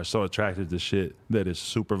are so attracted to shit that is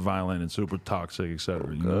super violent and super toxic,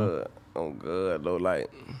 etc. You know? Oh God, though, like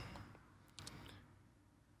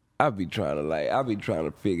I be trying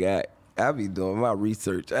to figure out. I be doing my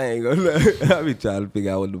research. I ain't gonna lie. I be trying to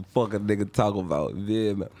figure out what the fuck a nigga talk about.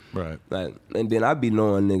 Yeah, man. Right. Like, and then I be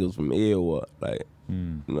knowing niggas from everywhere. Like,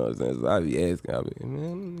 you know what I'm saying? So I be asking,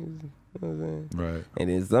 man, you know what I'm saying? Right. And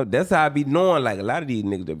then that's how I be knowing, like, a lot of these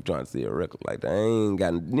niggas that be trying to sell a record. Like, they ain't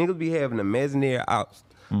got, niggas be having imaginary ops.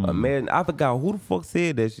 I forgot who the fuck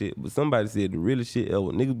said that shit, but somebody said the realest shit ever.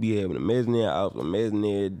 Niggas be having imaginary ops,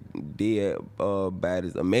 imaginary dead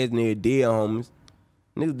bodies, imaginary dead homies.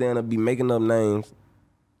 Niggas down there be making up names.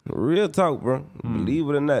 Real talk, bro. Believe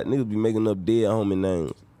it or not, niggas be making up dead homie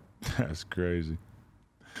names. That's crazy.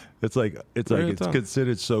 It's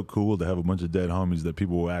considered so cool to have a bunch of dead homies that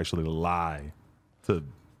people will actually lie to.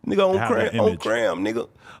 Nigga on cram, nigga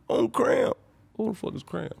on cram. Who the fuck is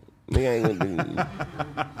cram? Nigga ain't gonna do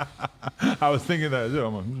it. I was thinking that too.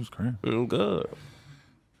 I'm like, who's cram? Good.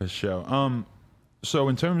 For sure. So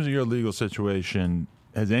in terms of your legal situation,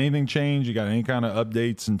 has anything changed? You got any kind of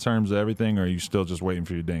updates in terms of everything, or are you still just waiting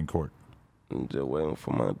for your day in court? I'm just waiting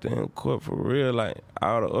for my damn court for real. Like,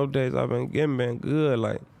 all the updates I've been getting been good.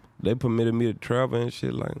 Like, they permitted me to travel and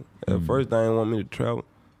shit. Like, at first they didn't want me to travel.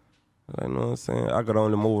 Like, you know what I'm saying? I could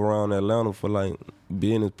only move around Atlanta for, like,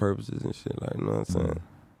 business purposes and shit. Like, you know what I'm saying?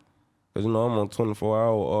 Because, you know, I'm on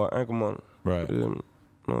 24-hour anchor money. Right. You know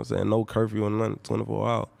what I'm saying? No curfew or nothing, 24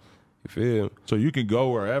 hours. You feel me? So you can go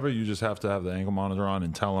wherever, you just have to have the ankle monitor on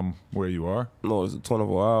and tell them where you are? No, it's a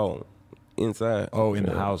 24-hour inside. Oh, in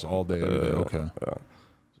the house all day, every day. Okay.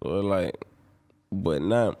 So it's like, but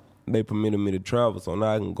now they permitted me to travel, so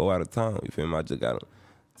now I can go out of town. You feel me? I just gotta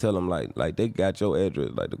tell them like they got your address.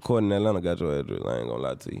 Like the court in Atlanta got your address. I ain't gonna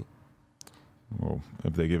lie to you. Well,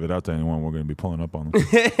 if they give it out to anyone, we're gonna be pulling up on them.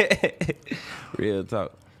 Real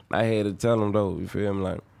talk. I had to tell them though. You feel me?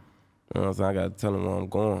 Like, you know what I'm saying? I gotta tell them where I'm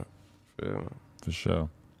going. For sure.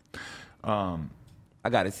 I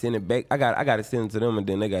gotta send it back. I gotta send it to them, and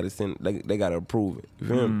then they gotta approve it. You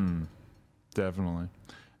feel me? Definitely.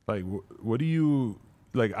 Like, what do you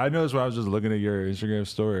like I noticed when I was just looking at your Instagram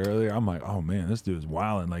story earlier, I'm like, oh man, this dude's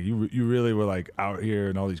wilding. Like you really were like out here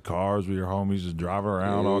in all these cars with your homies just driving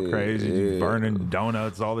around all crazy, just burning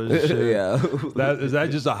donuts, all this shit. Yeah. Is that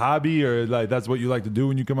just a hobby, or like that's what you like to do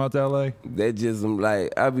when you come out to LA? That just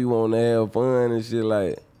like I be wanting to have fun and shit.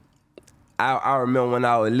 Like I remember when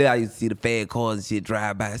I was little, I used to see the fast cars and shit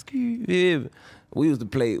drive by. Yeah. We used to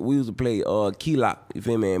play key lock, you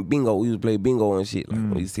feel me, and bingo. We used to play bingo and shit. Like,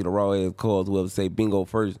 when you see the raw ass cars, whoever say bingo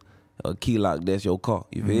first, key lock, that's your car.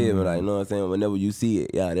 You feel me? Like, you know what I'm saying? Whenever you see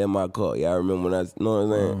it, yeah, that's my car. Yeah, I remember when you know what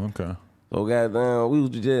I'm saying? Oh, okay. So goddamn, we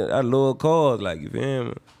used to I love cars, like, you feel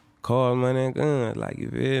me? Cars, money, and guns, like, you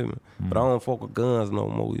feel me? But I don't fuck with guns no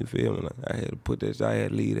more, you feel me? Like, I had to put that shit, I had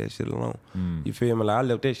to leave that shit alone. You feel me? Like, I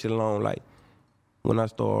left that shit alone, like, when I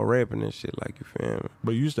started rapping and shit, like, you feel me?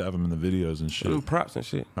 But you used to have them in the videos and shit. Them props and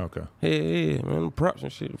shit. Okay. Yeah, man, them props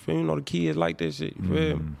and shit. You feel me? You know, the kids like that shit, you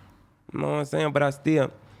feel me? You know what I'm saying? But I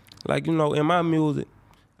still, like, you know, in my music,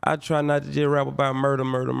 I try not to just rap about murder,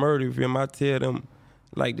 you feel me? I tell them,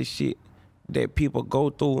 like, the shit that people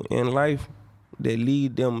go through in life that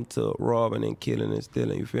lead them to robbing and killing and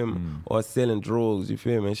stealing, you feel me? Or selling drugs, you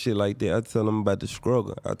feel me? And shit like that. I tell them about the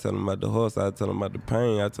struggle. I tell them about the hustle. I tell them about the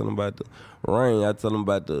pain. I tell them about the rain. I tell them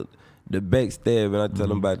about the backstabbing. I tell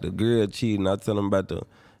them about the girl cheating. I tell them about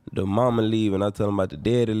the mama leaving. I tell them about the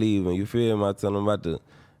daddy leaving, you feel me? I tell them about the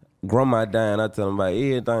grandma dying. I tell them about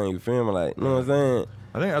everything, you feel me? Like, you know what I'm saying?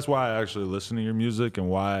 I think that's why I actually listen to your music and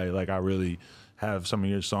why like I really have some of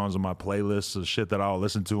your songs on my playlists of shit that I'll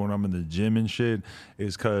listen to when I'm in the gym and shit,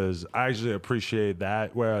 is because I actually appreciate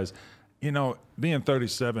that. Whereas, you know, being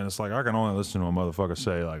 37, it's like I can only listen to a motherfucker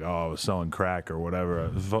say like, oh, I was selling crack or whatever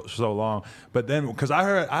for so long. But then, because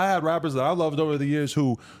I had rappers that I loved over the years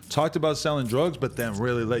who talked about selling drugs, but then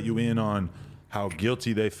really let you in on how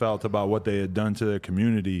guilty they felt about what they had done to their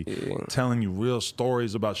community, telling you real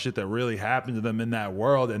stories about shit that really happened to them in that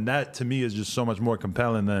world. And that, to me, is just so much more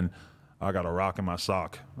compelling than I got a rock in my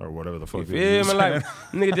sock or whatever the fuck. You feel me? Like,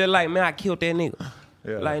 nigga just like, man, I killed that nigga.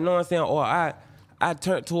 Yeah. Like, you know what I'm saying? Or I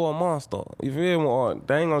turned to a monster. You feel me? Or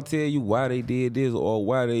they ain't gonna tell you why they did this or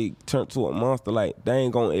why they turned to a monster. Like, they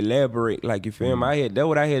ain't gonna elaborate. Like, you feel me? That's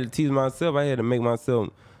what I had to teach myself. I had to make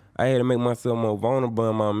myself more vulnerable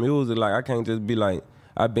in my music. Like, I can't just be like,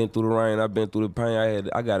 I've been through the rain, I've been through the pain.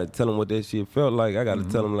 I gotta tell them what that shit felt like. I gotta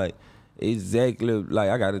tell them, like, exactly,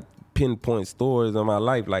 like, I gotta pinpoint stories of my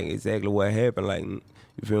life, like exactly what happened, like, you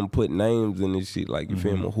feel me, put names in this shit, like, you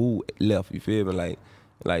feel me, who left, you feel me,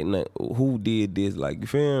 like who did this, like, you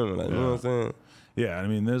feel me, like, you know what I'm saying? Yeah, I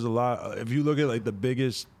mean, there's a lot. If you look at like the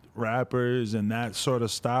biggest rappers and that sort of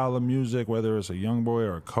style of music, whether it's a YoungBoy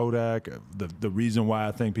or a Kodak, the reason why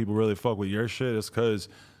I think people really fuck with your shit is because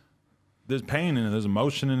there's pain in it, there's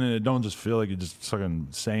emotion in it. It don't just feel like you're just fucking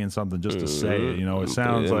saying something just to say it, you know? It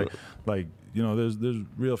sounds like, you know, there's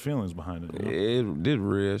real feelings behind it. You know? This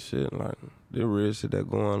real shit, like, this real shit that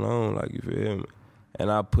going on, like, you feel me?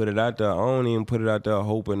 And I put it out there. I don't even put it out there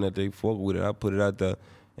hoping that they fuck with it. I put it out there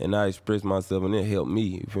and I express myself and it helped me,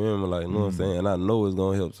 you feel me? Like, you know what I'm saying? And I know it's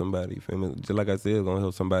gonna help somebody, you feel me? Just like I said, it's gonna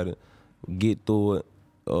help somebody get through it.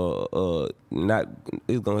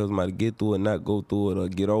 It's gonna help somebody get through it, not go through it or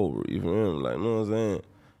get over it, you feel me? Like, you know what I'm saying?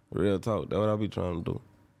 Real talk, that's what I be trying to do.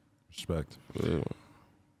 Respect. Yeah.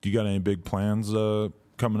 Do you got any big plans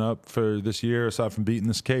coming up for this year aside from beating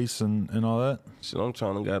this case and all that? Shit,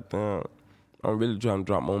 I'm really trying to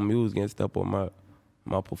drop more music and step up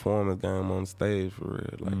my performance game on stage for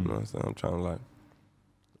real. Like, you know what I'm saying? I'm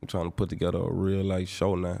trying to put together a real like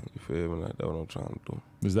show now. You feel me? Like, that's what I'm trying to do.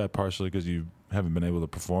 Is that partially because you haven't been able to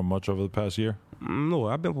perform much over the past year? No,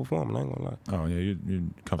 I've been performing. I ain't gonna lie. Oh yeah, you're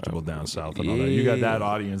comfortable down south and all that. You got that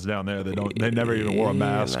audience down there that they never even wore a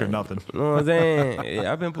mask like, or nothing. You know what I'm saying?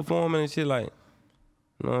 Yeah, I've been performing and shit, like, you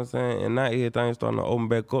know what I'm saying? And now everything's starting to open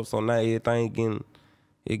back up. So now everything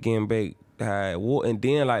getting back how it was. And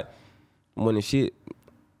then like when the shit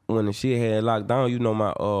had locked down, you know, my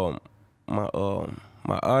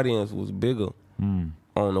audience was bigger on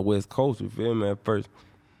the West Coast. You feel me? At first.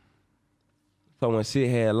 So when shit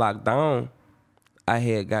had locked down, I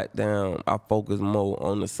focused more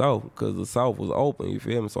on the South because the South was open, you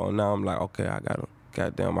feel me? So now I'm like, okay,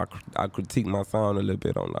 I critique my sound a little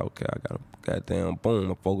bit. I'm like, okay, I gotta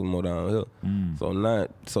boom, I focus more down here.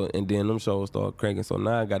 And then them shows started cranking. So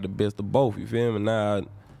now I got the best of both, you feel me? Now I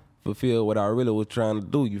fulfill what I really was trying to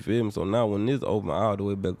do, you feel me? So now when this open all the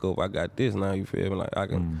way back up, I got this now, you feel me? Like I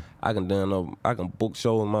can book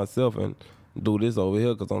shows myself and do this over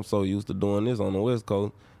here because I'm so used to doing this on the West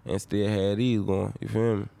Coast and still had these going, you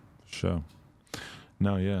feel me? Sure.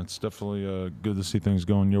 No, yeah, it's definitely good to see things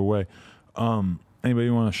going your way. Anybody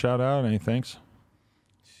you want to shout out? Any thanks?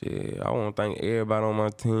 Shit, I want to thank everybody on my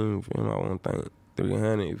team, you feel me? I want to thank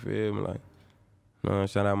 300, you feel me? Like, you know,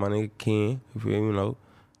 shout out my nigga Ken, you feel me? You know,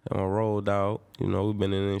 and my road dog, you know, we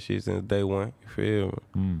been in this shit since day one, you feel me?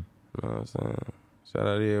 You know what I'm saying? Shout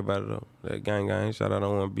out to everybody though. That gang, shout out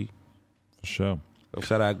on 1B. For sure. And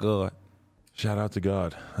shout out God. Shout out to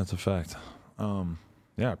God. That's a fact.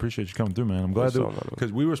 Yeah, I appreciate you coming through, man. I'm glad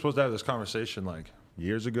because we were supposed to have this conversation like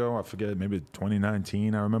years ago. I forget, maybe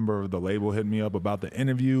 2019. I remember the label hitting me up about the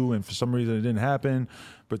interview, and for some reason it didn't happen.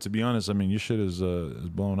 But to be honest, I mean, your shit is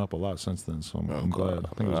blown up a lot since then. So I'm glad. I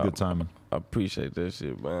think it was good timing. I appreciate that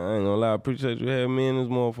shit, man. I ain't gonna lie. I appreciate you having me in this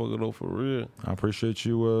motherfucker though, for real. I appreciate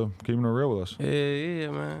you keeping it real with us.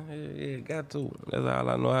 Yeah, man. Yeah, got to. That's all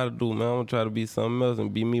I know how to do, man. I'm gonna try to be something else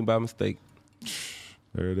and be me by mistake.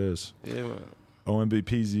 There it is. Yeah, man.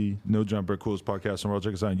 OMBPZ, No Jumper, coolest podcast in the world.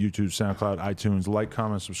 Check us out on YouTube, SoundCloud, iTunes. Like,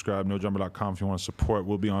 comment, subscribe. NoJumper.com if you want to support.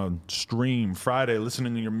 We'll be on stream Friday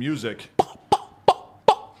listening to your music.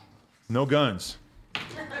 No guns.